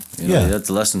humour. You know, Yeah. you had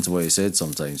to listen to what he said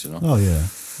sometimes. You know. Oh yeah,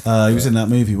 he was in that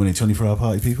movie when he 24-hour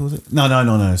party people. Was it?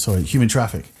 No. Sorry, Human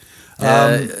Traffic.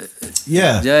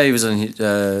 Yeah. Yeah, he was on.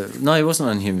 No, he wasn't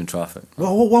on Human Traffic.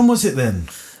 Well, what one was it then?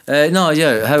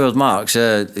 Howard Marks.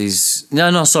 He's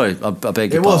sorry, I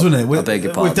beg your pardon. It was, wasn't it? I beg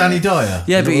your pardon. With Danny Dyer.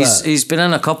 Yeah, but he's been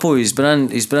in a couple. He's been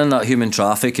in that Human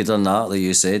Traffic. He done that, like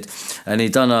you said, and he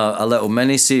done a little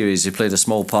mini series. He played a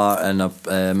small part in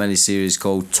a mini series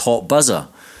called Top Buzzer.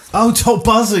 Oh, Top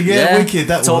Buzzer, yeah, wicked.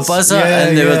 That Top was Buzzer, yeah,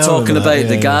 and they were talking about that.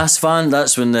 the gas fan.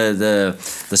 That's when the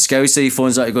Scousey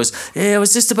phones out. He goes, "Yeah, I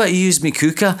was just about to use me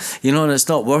cooker, you know, and it's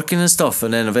not working and stuff."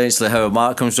 And then eventually, Howard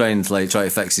Mark comes round to like try to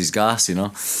fix his gas, you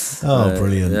know. Oh,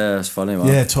 brilliant! Yeah, it's funny, man.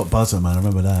 Yeah, Top Buzzer, man. I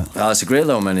remember that. Oh, it's a great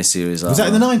little mini series. Was that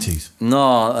in the 90s?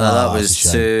 No, that was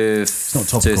it's not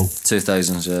topical.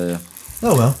 2000s. Yeah.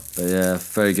 Oh well. But yeah,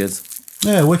 very good.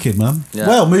 Yeah, wicked, man. Yeah.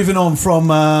 Well, moving on from,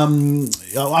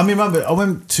 remember, I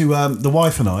went to, the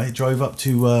wife and I drove up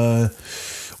to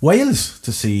Wales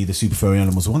to see the Super Furry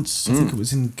Animals once. I think it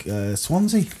was in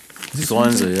Swansea. Is it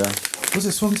Swansea, yeah. Was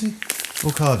it Swansea?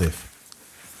 Or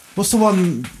Cardiff? What's the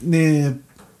one near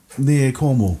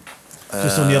Cornwall?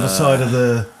 Just on the other side of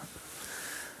the...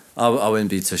 I wouldn't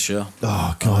be too sure.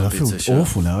 Oh, God, I feel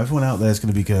awful now. Everyone out there is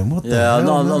going to be going, what the hell?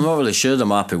 I'm not really sure the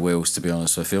map of Wales, to be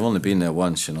honest with you. I've only been there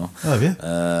once, you know. Oh, have you?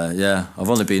 Yeah, I've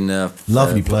only been there.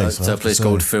 Lovely place. To a place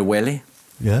called Firwelly.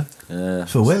 Yeah? Yeah.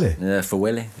 Firwelly? Yeah,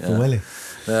 Firwelly. Yeah. Firwelly.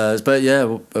 But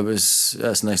yeah, it's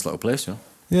a nice little place, you know.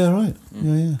 Yeah, right.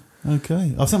 Yeah.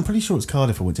 Okay. I'm pretty sure it's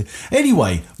Cardiff I went to.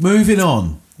 Anyway, moving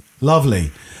on.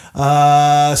 Lovely.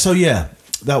 So yeah,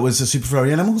 that was the Super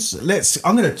Furry Animals. Let's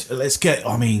get.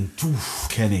 I mean,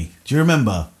 Kenny, do you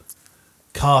remember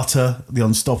Carter, the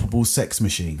Unstoppable Sex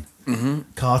Machine? Mm-hmm.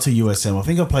 Carter USM. I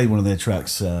think I played one of their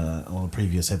tracks on a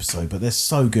previous episode, but they're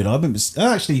so good. I remember.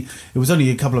 Actually, it was only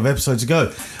a couple of episodes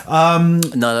ago. No,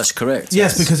 that's correct.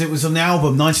 Yes, because it was an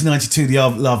album, 1992, the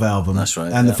Love album. That's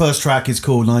right. And the first track is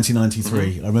called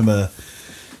 1993. Mm-hmm. I remember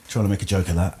trying to make a joke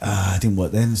of that. It didn't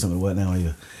work then. It's not going to work now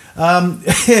either.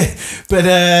 But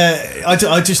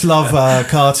I just love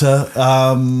Carter.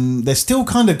 They're still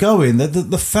kind of going.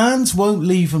 The fans won't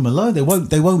leave them alone. They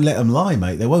won't let them lie,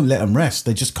 mate. They won't let them rest.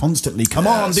 They just constantly come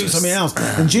on, do something else.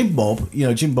 And Jim Bob,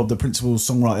 the principal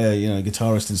songwriter,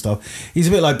 guitarist and stuff. He's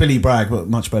a bit like Billy Bragg, but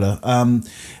much better. And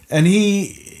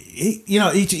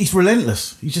he's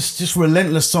relentless. He's just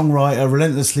relentless songwriter,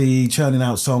 relentlessly churning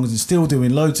out songs and still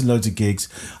doing loads and loads of gigs.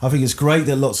 I think it's great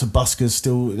that lots of buskers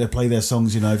they play their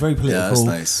songs. Very political. Yeah, that's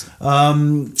nice.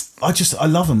 I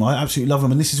love them. I absolutely love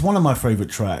them. And this is one of my favourite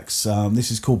tracks.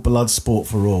 This is called Blood Sport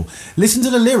for All. Listen to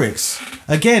the lyrics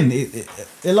again.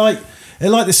 They're like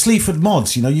the Sleaford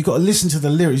mods, you've got to listen to the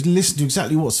lyrics, listen to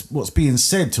exactly what's being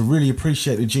said to really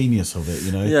appreciate the genius of it,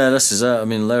 Yeah, this is it. I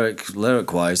mean,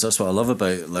 lyric wise, that's what I love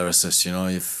about lyricists,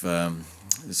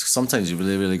 sometimes you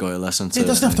really, really got to listen to it. It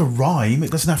doesn't have to rhyme, it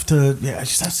doesn't have to, it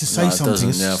just has to say something.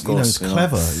 Yeah, of course. It's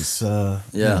clever, it's,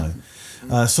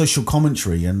 social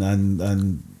commentary,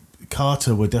 and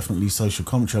Carter were definitely social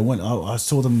commentary. I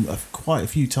saw them quite a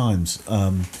few times,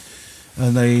 and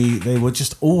they were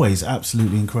just always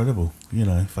absolutely incredible,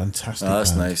 fantastic. Oh,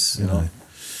 that's band, nice,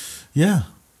 Yeah.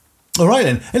 All right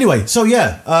then. Anyway, so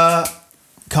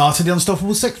Carter, the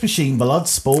Unstoppable Sex Machine, Blood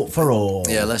Sport for All.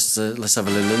 Yeah, let's have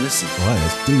a little listen. All right,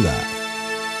 let's do that.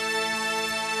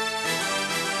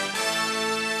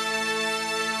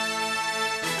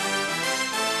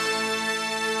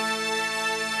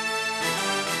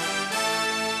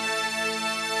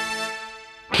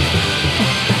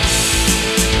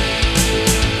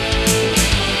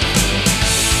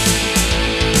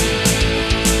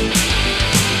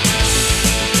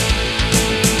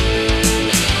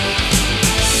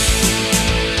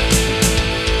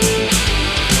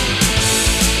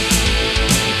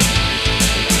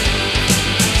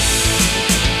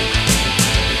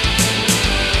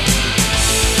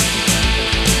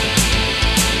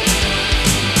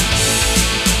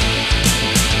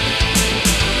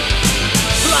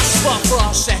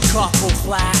 Couple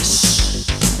flash,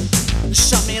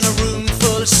 shut me in a room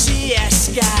full of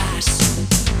CS gas,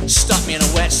 stuck me in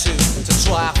a wetsuit to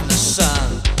dry off in the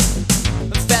sun,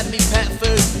 and fed me pet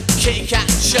food, kitty cat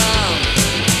and chum.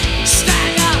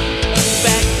 Stand up and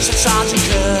beg, said Sergeant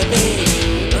Kirby,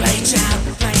 lay down,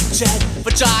 play dead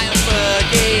for dying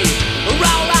Fergie.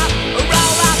 Roll up,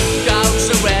 goes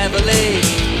the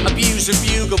reveille, abuse a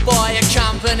bugle boy at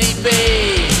Company B.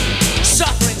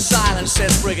 Suffer in silence,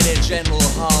 says Brigadier General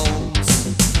Holmes.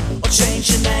 Or change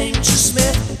your name to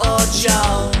Smith or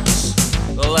Jones.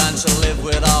 Learn to live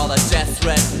with all the death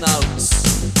threat notes,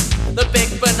 the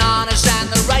big bananas and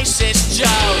the racist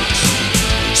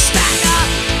jokes. Hang up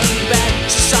and bend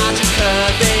to Sergeant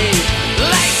Kirby.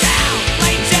 Lay down,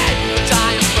 lay dead,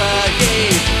 dying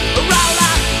Fergie. Roll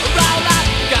up,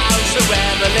 goes the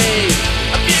reveille.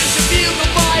 Abuse a bugle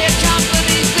boy, a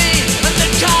company beat, and the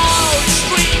cold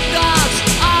street guards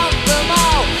of them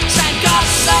all sang God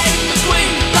save the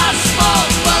Queen, blood sport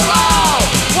for all.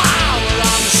 Wow, we're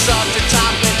on the subject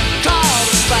topic, called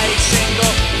a space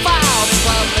single, fouled in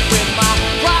public with my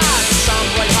pride, and some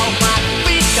way hold my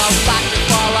feet go back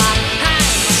before I hang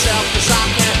myself, 'cause I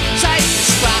can't take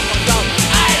this crap and go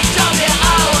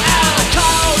AWOL. The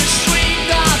coldest street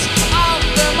guards of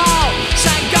them all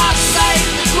sang God save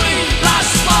the Queen, blood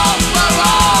sport for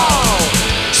all.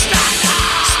 Stand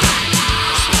up,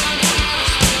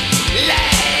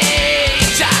 lay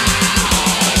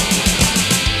down.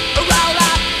 Roll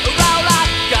up,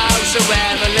 goes the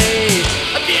reveille.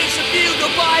 Abuse a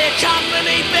bugle boy, a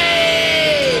company B.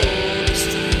 The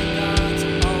street guards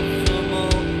of them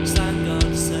all sang God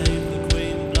save the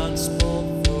Queen, blood sport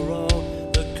for all.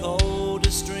 The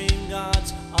coldest stream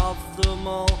guards of them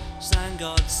all sang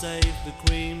God save the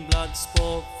Queen, blood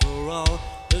sport for all.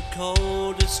 The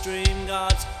coldest stream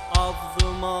guards of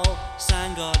them all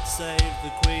sang God save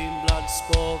the Queen, blood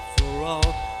sport for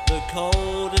all. The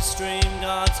coldest stream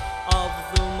guards of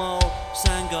them all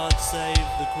sang God save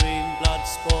the Queen, blood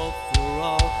sport for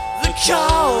all. The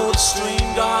coldest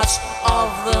stream guards of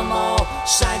them all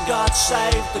sang God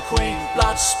save the Queen,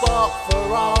 blood sport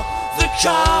for all. The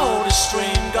coldest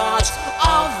stream guards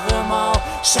of them all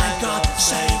sang God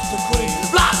save the Queen,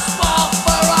 blood sport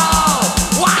for all.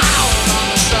 Wow, on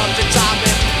the subject of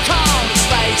it, called a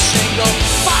space single,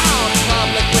 found in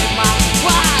public with my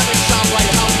pride, in some way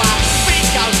hold my feet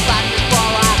goes back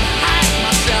before I hang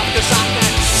myself, 'cause I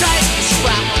can't take this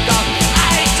crap and go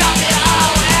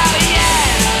AWOL, yeah.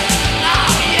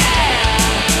 Oh yeah,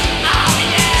 oh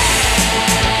yeah.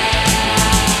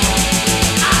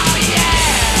 Oh yeah,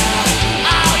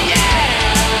 oh yeah,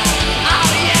 oh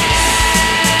yeah.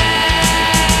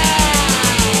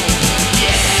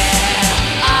 Yeah,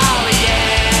 oh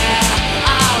yeah,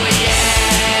 oh yeah.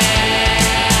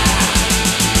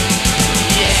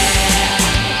 Yeah,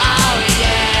 oh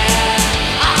yeah,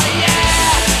 oh yeah,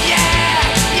 yeah,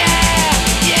 yeah,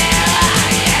 yeah,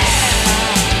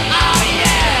 oh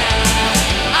yeah, oh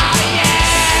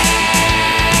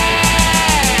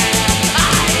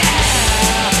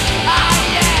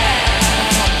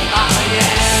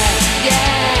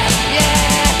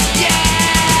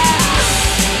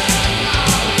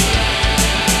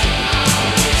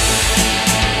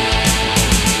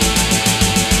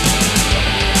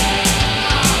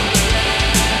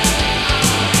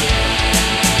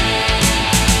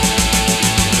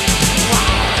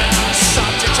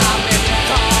subject of it,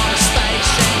 called a space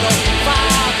single,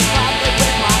 found in public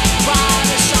with my pride,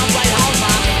 in some way hold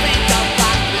my feet go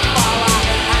back before I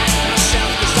hang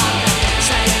myself, 'cause I can't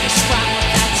take this crap,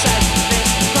 I can't take this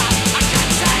crap, I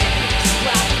can't take this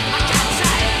crap, I can't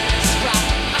take this crap,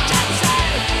 I can't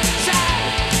take, oh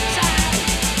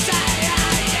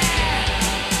yeah,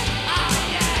 oh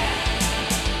yeah,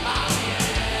 oh yeah,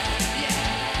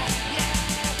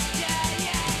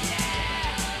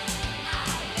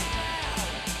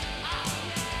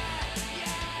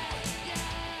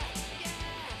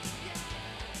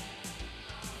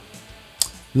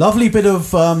 Lovely bit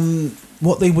of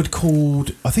what they would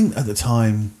called, I think at the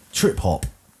time, trip hop.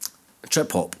 Trip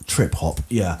hop. Trip hop,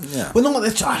 yeah. Yeah. Well, not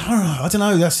that, I don't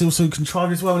know. That's also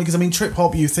contrived as well, because I mean, trip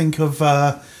hop. You think of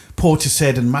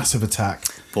Portishead and Massive Attack,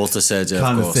 Portishead, yeah,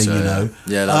 kind of of course, thing, you know.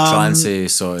 Yeah, that trancey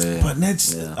sort of. But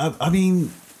Ned's, yeah. I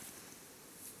mean,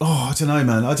 I don't know,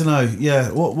 man. I don't know. Yeah,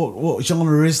 what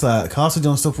genre is that? Castle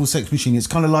Unstoppable Sex Machine. It's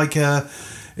kind of like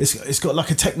it's got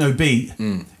like a techno beat,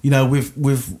 you know, with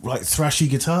like thrashy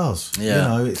guitars.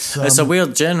 Yeah, you know, it's a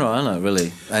weird genre, isn't it?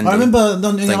 Really. And I remember on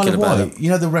the thinking Isle of about Wight, you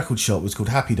know, the record shop was called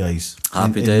Happy Days.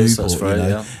 Happy Days, Newport, that's right. you know?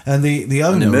 Yeah, and the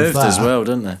owner and they moved of that, as well,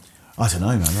 didn't they? I don't know,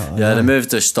 man. I don't Yeah, know. they moved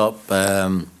to stop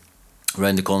around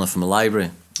the corner from a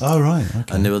library. Oh right,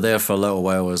 okay. And they were there for a little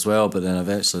while as well, but then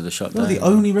eventually they shut Well, down. the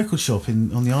only record shop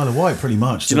on the Isle of Wight, pretty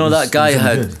much. Do you know that guy was any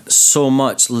had good. so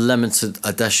much limited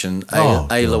edition Oh,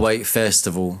 Isle God. of Wight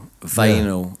Festival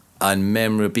vinyl and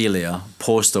memorabilia,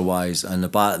 poster wise, and the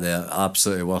back there,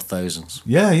 absolutely worth thousands.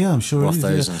 Yeah, I'm sure. Worth it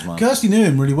is, thousands, yeah. man. Kirsty knew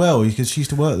him really well because she used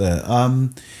to work there.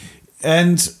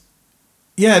 And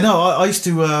yeah, no, I used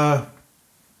to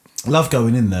love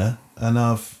going in there, and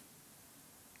I've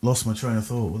lost my train of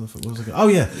thought. What the fuck was I going? Oh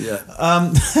yeah.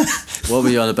 What were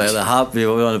you on about? What were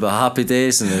you on about? Happy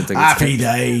Days and the Happy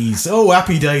Days. Oh,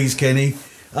 Happy Days, Kenny.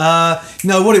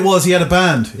 No, what it was, he had a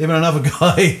band. Him and another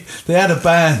guy. They had a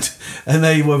band, and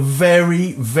they were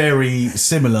very, very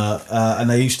similar. And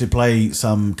they used to play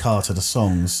some Carter the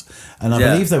songs, and I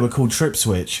believe they were called Trip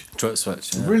Switch. Trip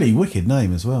Switch. Yeah. Really wicked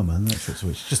name as well, man. That Trip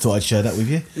Switch. Just thought I'd share that with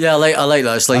you. Yeah, I like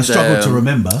that. It's like I struggled to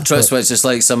remember. Trip Switch is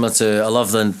like similar to. I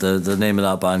love the name of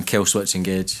that band, Kill Switch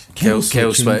Engage. Kill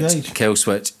Switch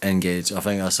Engage. I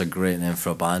think that's a great name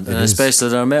for a band, and especially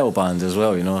they're a metal band as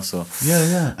well. You know, so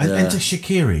yeah. And to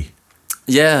Shakiri.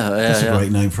 Yeah, that's a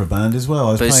great name for a band as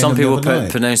well. But some people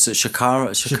pronounce it Shakari.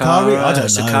 I don't know.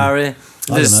 Shakari.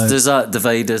 There's that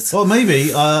divided. Well,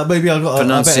 maybe I got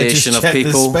pronunciation I better just check of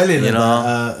people. the spelling, you know,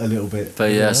 of that, a little bit.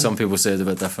 But yeah, some people say it's a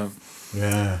bit different.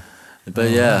 Yeah.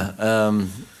 But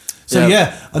So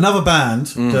another band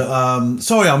that.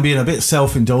 Sorry, I'm being a bit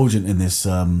self-indulgent in this.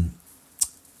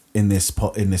 In this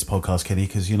podcast, Kenny,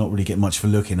 because you're not really getting much for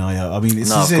looking, are you? I mean, it's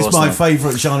my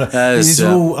favourite genre.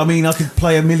 All. I mean, I could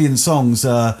play a million songs.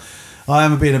 I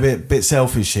am being a bit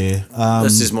selfish here.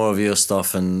 This is more of your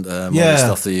stuff and more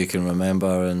stuff that you can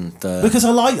remember, and because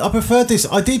I preferred this.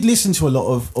 I did listen to a lot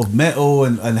of metal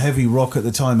and heavy rock at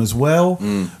the time as well,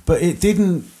 but it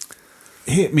didn't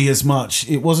hit me as much.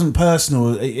 It wasn't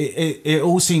personal. It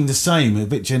all seemed the same, a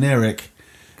bit generic.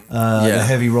 The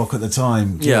heavy rock at the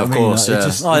time. Of course.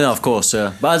 I know, of course.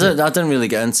 Yeah, but I didn't really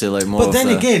get into like more. But then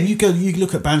again, you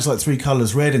look at bands like Three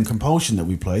Colours Red and Compulsion that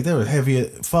we played. They were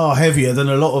far heavier than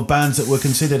a lot of bands that were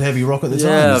considered heavy rock at the time.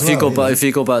 Yeah, if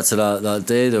you go back to that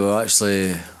day, they were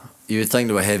actually. You would think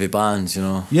they were heavy bands, you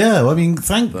know. Yeah, I mean,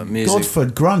 thank God for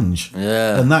grunge.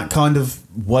 Yeah, and that kind of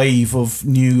wave of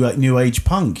new age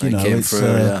punk. You know, came through.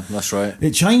 Yeah, that's right.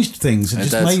 It changed things. It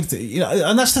just made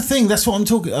and that's the thing. That's what I'm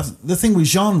talking. The thing with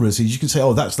genres is you can say,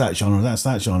 oh, that's that genre, that's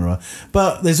that genre,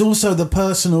 but there's also the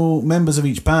personal members of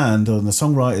each band and the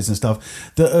songwriters and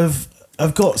stuff that have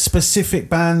got specific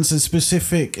bands and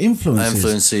specific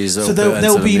influences. So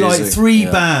there'll be like three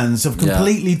bands of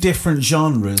completely different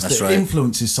genres that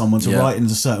influences someone to write in a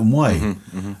certain way.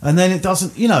 And then it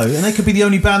doesn't, and they could be the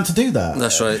only band to do that.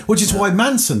 That's right. Which is why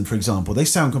Mansun, for example, they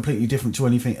sound completely different to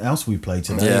anything else we played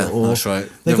today. Yeah, that's right.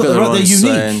 They're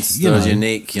unique. They're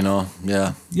unique,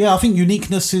 Yeah. Yeah, I think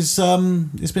uniqueness is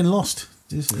it's been lost.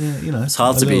 It's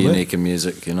hard to be unique in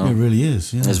music, It really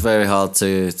is. Yeah. It's very hard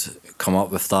to come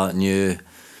up with that new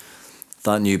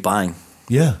bang.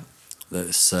 Yeah.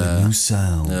 That's the new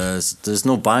sound. There's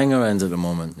no bang around at the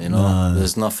moment, No.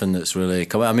 There's nothing that's really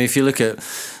coming. I mean, if you look at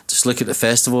the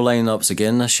festival lineups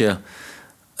again this year.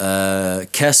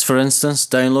 Kiss, for instance,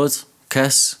 Download.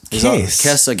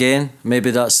 Kiss again.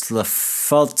 Maybe that's the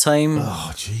third time.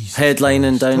 Oh, jeez.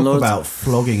 Headlining Download. Talk about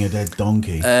flogging a dead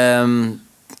donkey.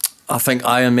 I think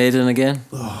Iron Maiden again.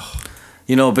 Oh.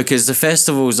 Because the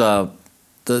festivals are.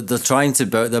 They're trying to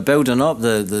they're building up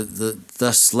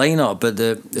this lineup, but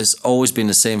it's always been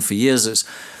the same for years.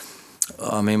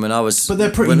 But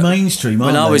they're pretty mainstream,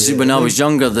 aren't they? When I was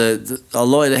younger, a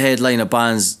lot of the headliner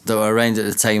bands that were around at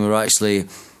the time were actually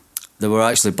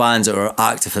bands that were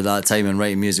active at that time and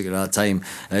writing music at that time.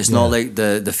 And it's not like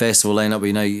the festival lineup.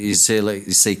 You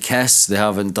say Kiss, they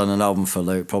haven't done an album for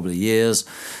like probably years.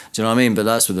 Do you know what I mean? But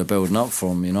that's what they're building up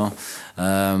from.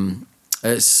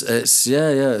 But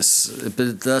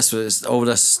that's what it's all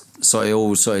this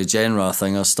old genre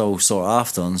thing are still sort of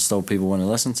after, and still people want to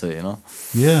listen to it,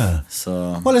 Yeah.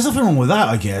 So there's nothing wrong with that,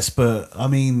 I guess. But I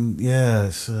mean,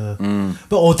 it's.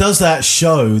 Or does that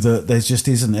show that there just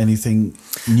isn't anything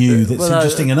new that's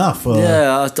interesting enough?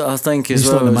 I think as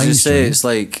well. As you say, it's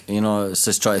like it's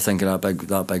just trying to think of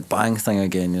that big bang thing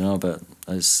again, But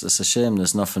it's a shame.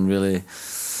 There's nothing really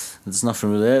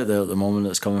out there at the moment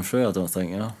that's coming through. I don't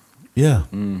think, Yeah.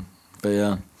 But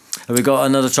yeah. Have we got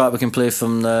another track we can play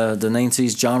from the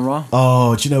 90s genre?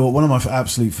 Oh, do you know what? One of my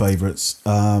absolute favourites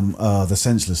are the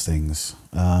Senseless Things,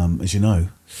 as you know.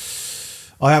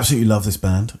 I absolutely love this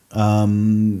band.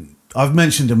 I've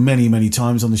mentioned them many, many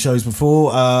times on the shows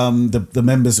before. All the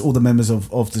members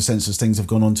of the Senseless Things have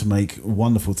gone on to make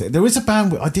wonderful things. There is a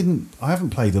band, I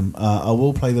haven't played them. I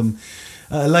will play them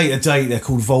at a later date. They're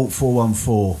called Vault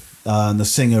 414. And the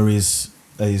singer is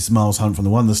Miles Hunt from the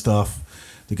Wonder Stuff.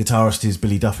 The guitarist is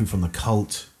Billy Duffy from the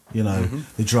Cult. The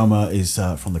drummer is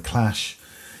from the Clash.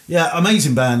 Yeah,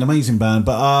 amazing band.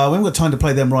 But we haven't got time to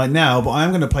play them right now. But I am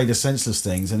going to play the Senseless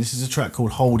Things, and this is a track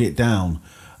called "Hold It Down."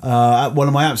 One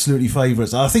of my absolutely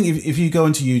favourites. I think if you go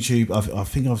onto YouTube, I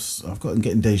think I've gotten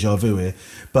getting deja vu here.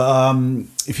 But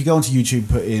if you go onto YouTube,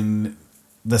 put in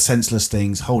the Senseless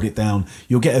Things, "Hold It Down,"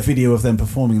 you'll get a video of them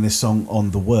performing this song on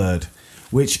The Word.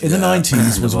 which in the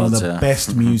 90s was one of the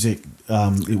best music.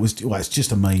 It's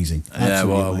just amazing.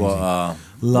 Absolutely amazing.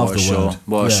 Love the show. word.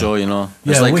 What a show, you know.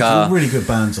 It's like really good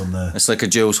bands on there. It's like a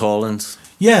Jules Holland.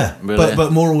 Yeah, really.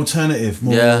 but more alternative,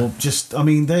 more just. I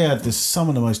mean, they had some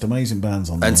of the most amazing bands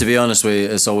on there. And to be honest with you,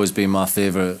 it's always been my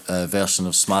favourite version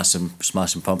of Smashing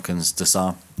Pumpkins,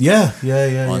 Desam. Yeah.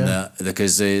 On there,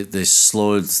 because they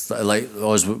slowed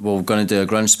we're going to do a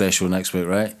grunge special next week,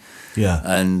 right? Yeah.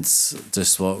 And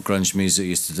just what grunge music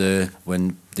used to do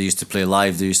when they used to play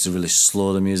live, they used to really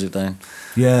slow the music down.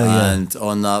 Yeah. And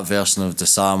on that version of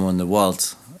Desam on the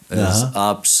World. It's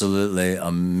absolutely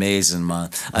amazing, man.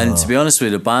 And to be honest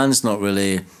with you, the band's not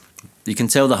really. You can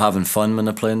tell they're having fun when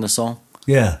they're playing the song.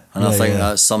 Yeah. And I think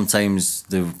that sometimes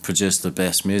they produce the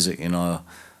best music, you know.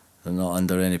 They're not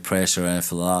under any pressure or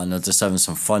anything like that. And they're just having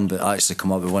some fun, but actually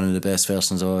come up with one of the best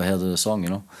versions I've ever heard of the song, you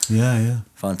know. Yeah.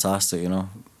 Fantastic, you know.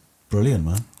 Brilliant,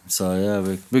 man. So, yeah,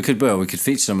 we could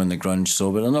feature them in the grunge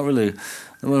show, but they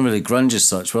weren't really grunge as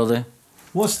such, were they?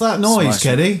 What's that noise,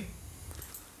 Keddy?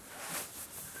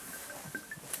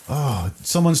 Oh,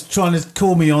 someone's trying to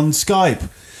call me on Skype.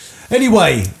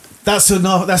 Anyway, that's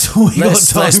enough. That's all we got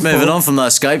time let's for. moving on from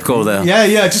that Skype call there.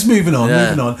 Yeah, just moving on.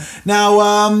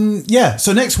 Now,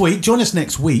 so next week, join us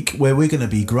next week where we're going to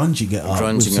be grunging it up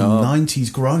with some 90s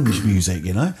grunge music,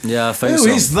 you know? Yeah, I think Who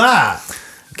is that?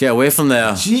 Get away from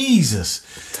there. Jesus.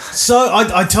 So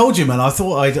I told you, man. I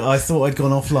thought I'd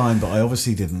gone offline, but I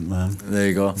obviously didn't, man. There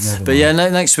you go.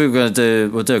 Next week we'll do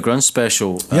a grunge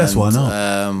special. Yes, why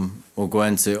not? We'll go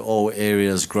into all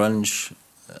areas grunge.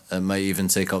 It might even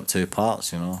take up 2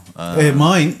 parts, you know. It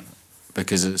might.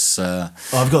 Because it's.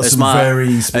 I've got some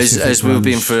very specific. As we've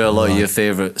been through a lot of your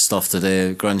favourite stuff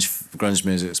today, grunge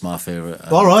music's my favourite.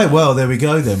 All right, well there we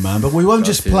go then, man. But we won't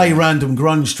just play random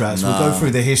grunge tracks. We'll go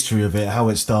through the history of it, how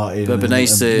it started. But it'd be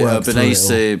nice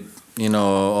to you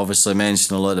know, obviously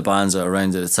mention a lot of the bands that are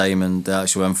around at the time and the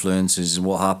actual influences and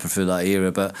what happened through that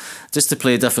era, but just to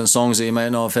play different songs that you might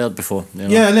not have heard before. You know?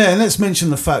 Yeah, and let's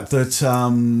mention the fact that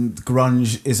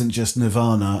grunge isn't just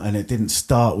Nirvana, and it didn't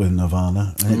start with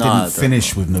Nirvana, and it didn't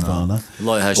finish with Nirvana.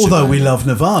 Although we love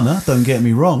Nirvana, don't get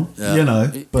me wrong, you know.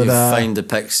 But you find the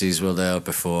Pixies were there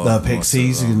before. The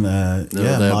Pixies and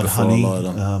Mudhoney,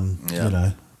 you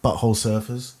know, Butthole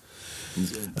Surfers.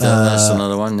 That's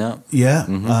another one,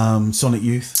 Sonic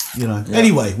Youth, you know.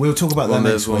 Anyway, we'll talk about that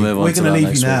next week. We're going to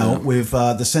leave you now with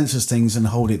the Senseless Things and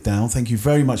Hold It Down. Thank you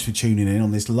very much for tuning in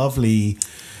on this lovely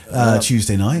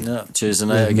Tuesday night. Yeah, Tuesday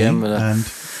night again with and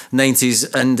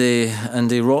 90s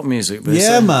indie rock music, basically.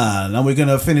 Yeah, man. And we're going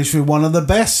to finish with one of the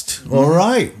best. All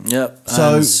right. Yep.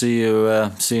 So and see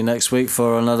you next week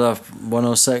for another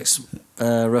 106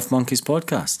 Riff Monkeys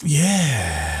podcast.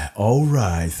 Yeah. All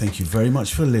right. Thank you very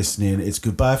much for listening. It's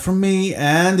goodbye from me,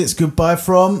 and it's goodbye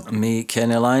from me,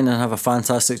 Kenny Line, and have a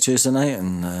fantastic Tuesday night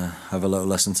and have a little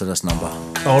listen to this number.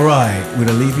 All right. We're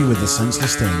going to leave you with the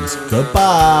Senseless Things.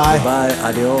 Goodbye. Goodbye.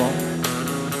 Adios.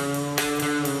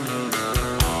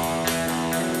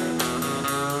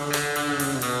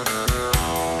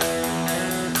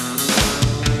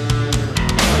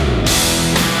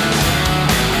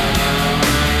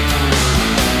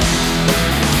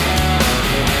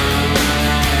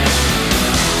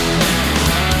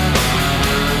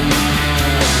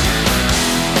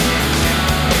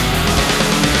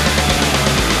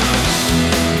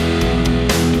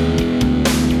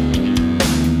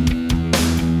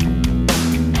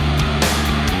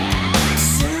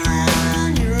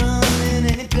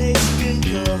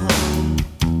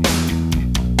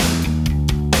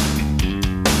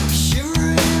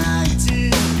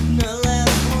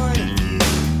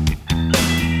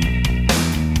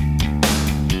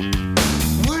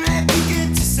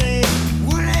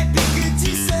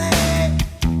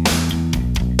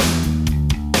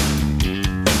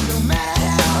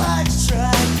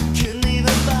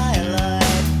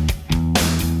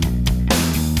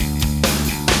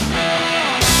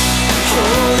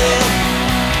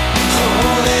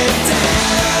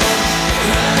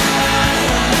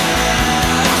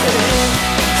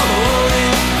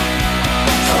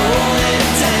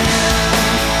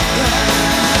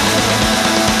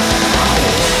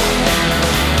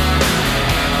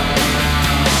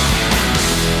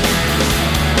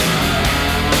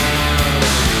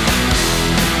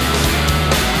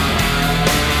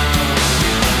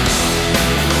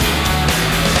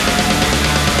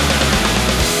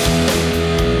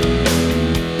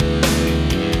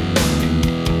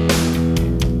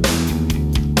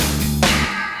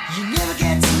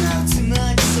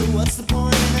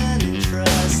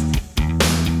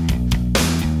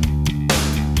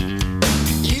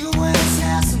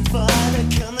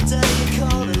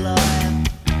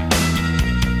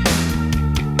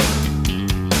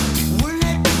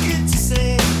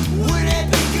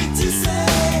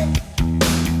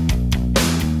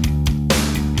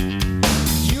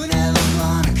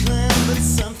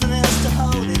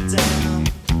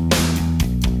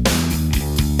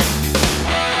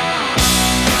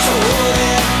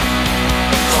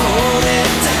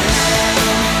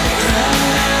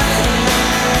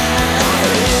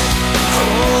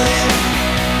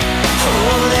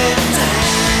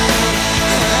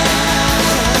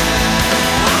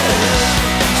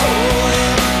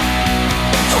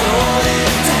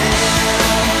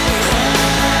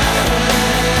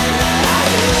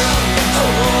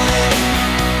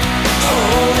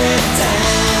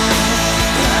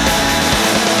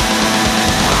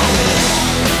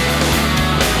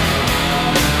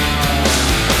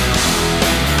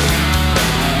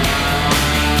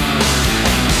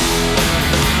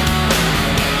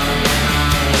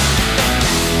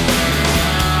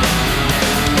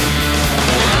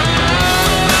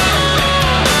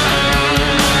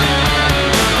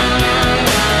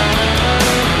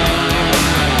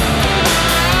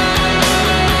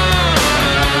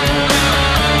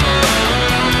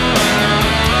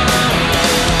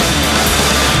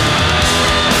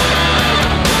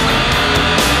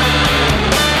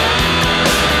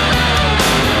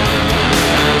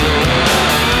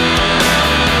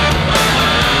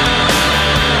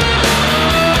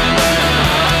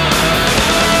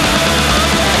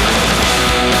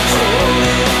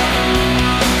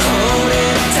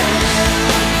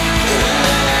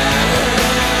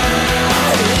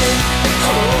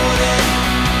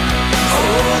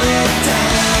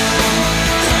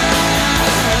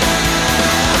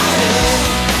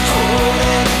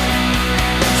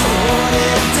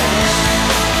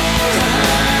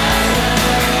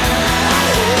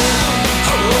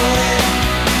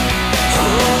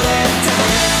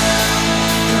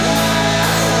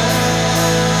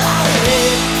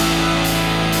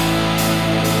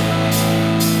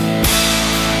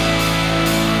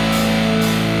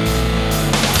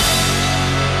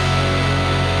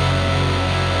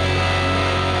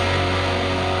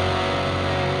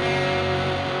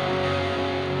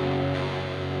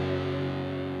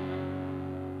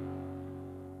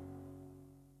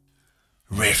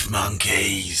 Riff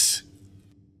Monkeys.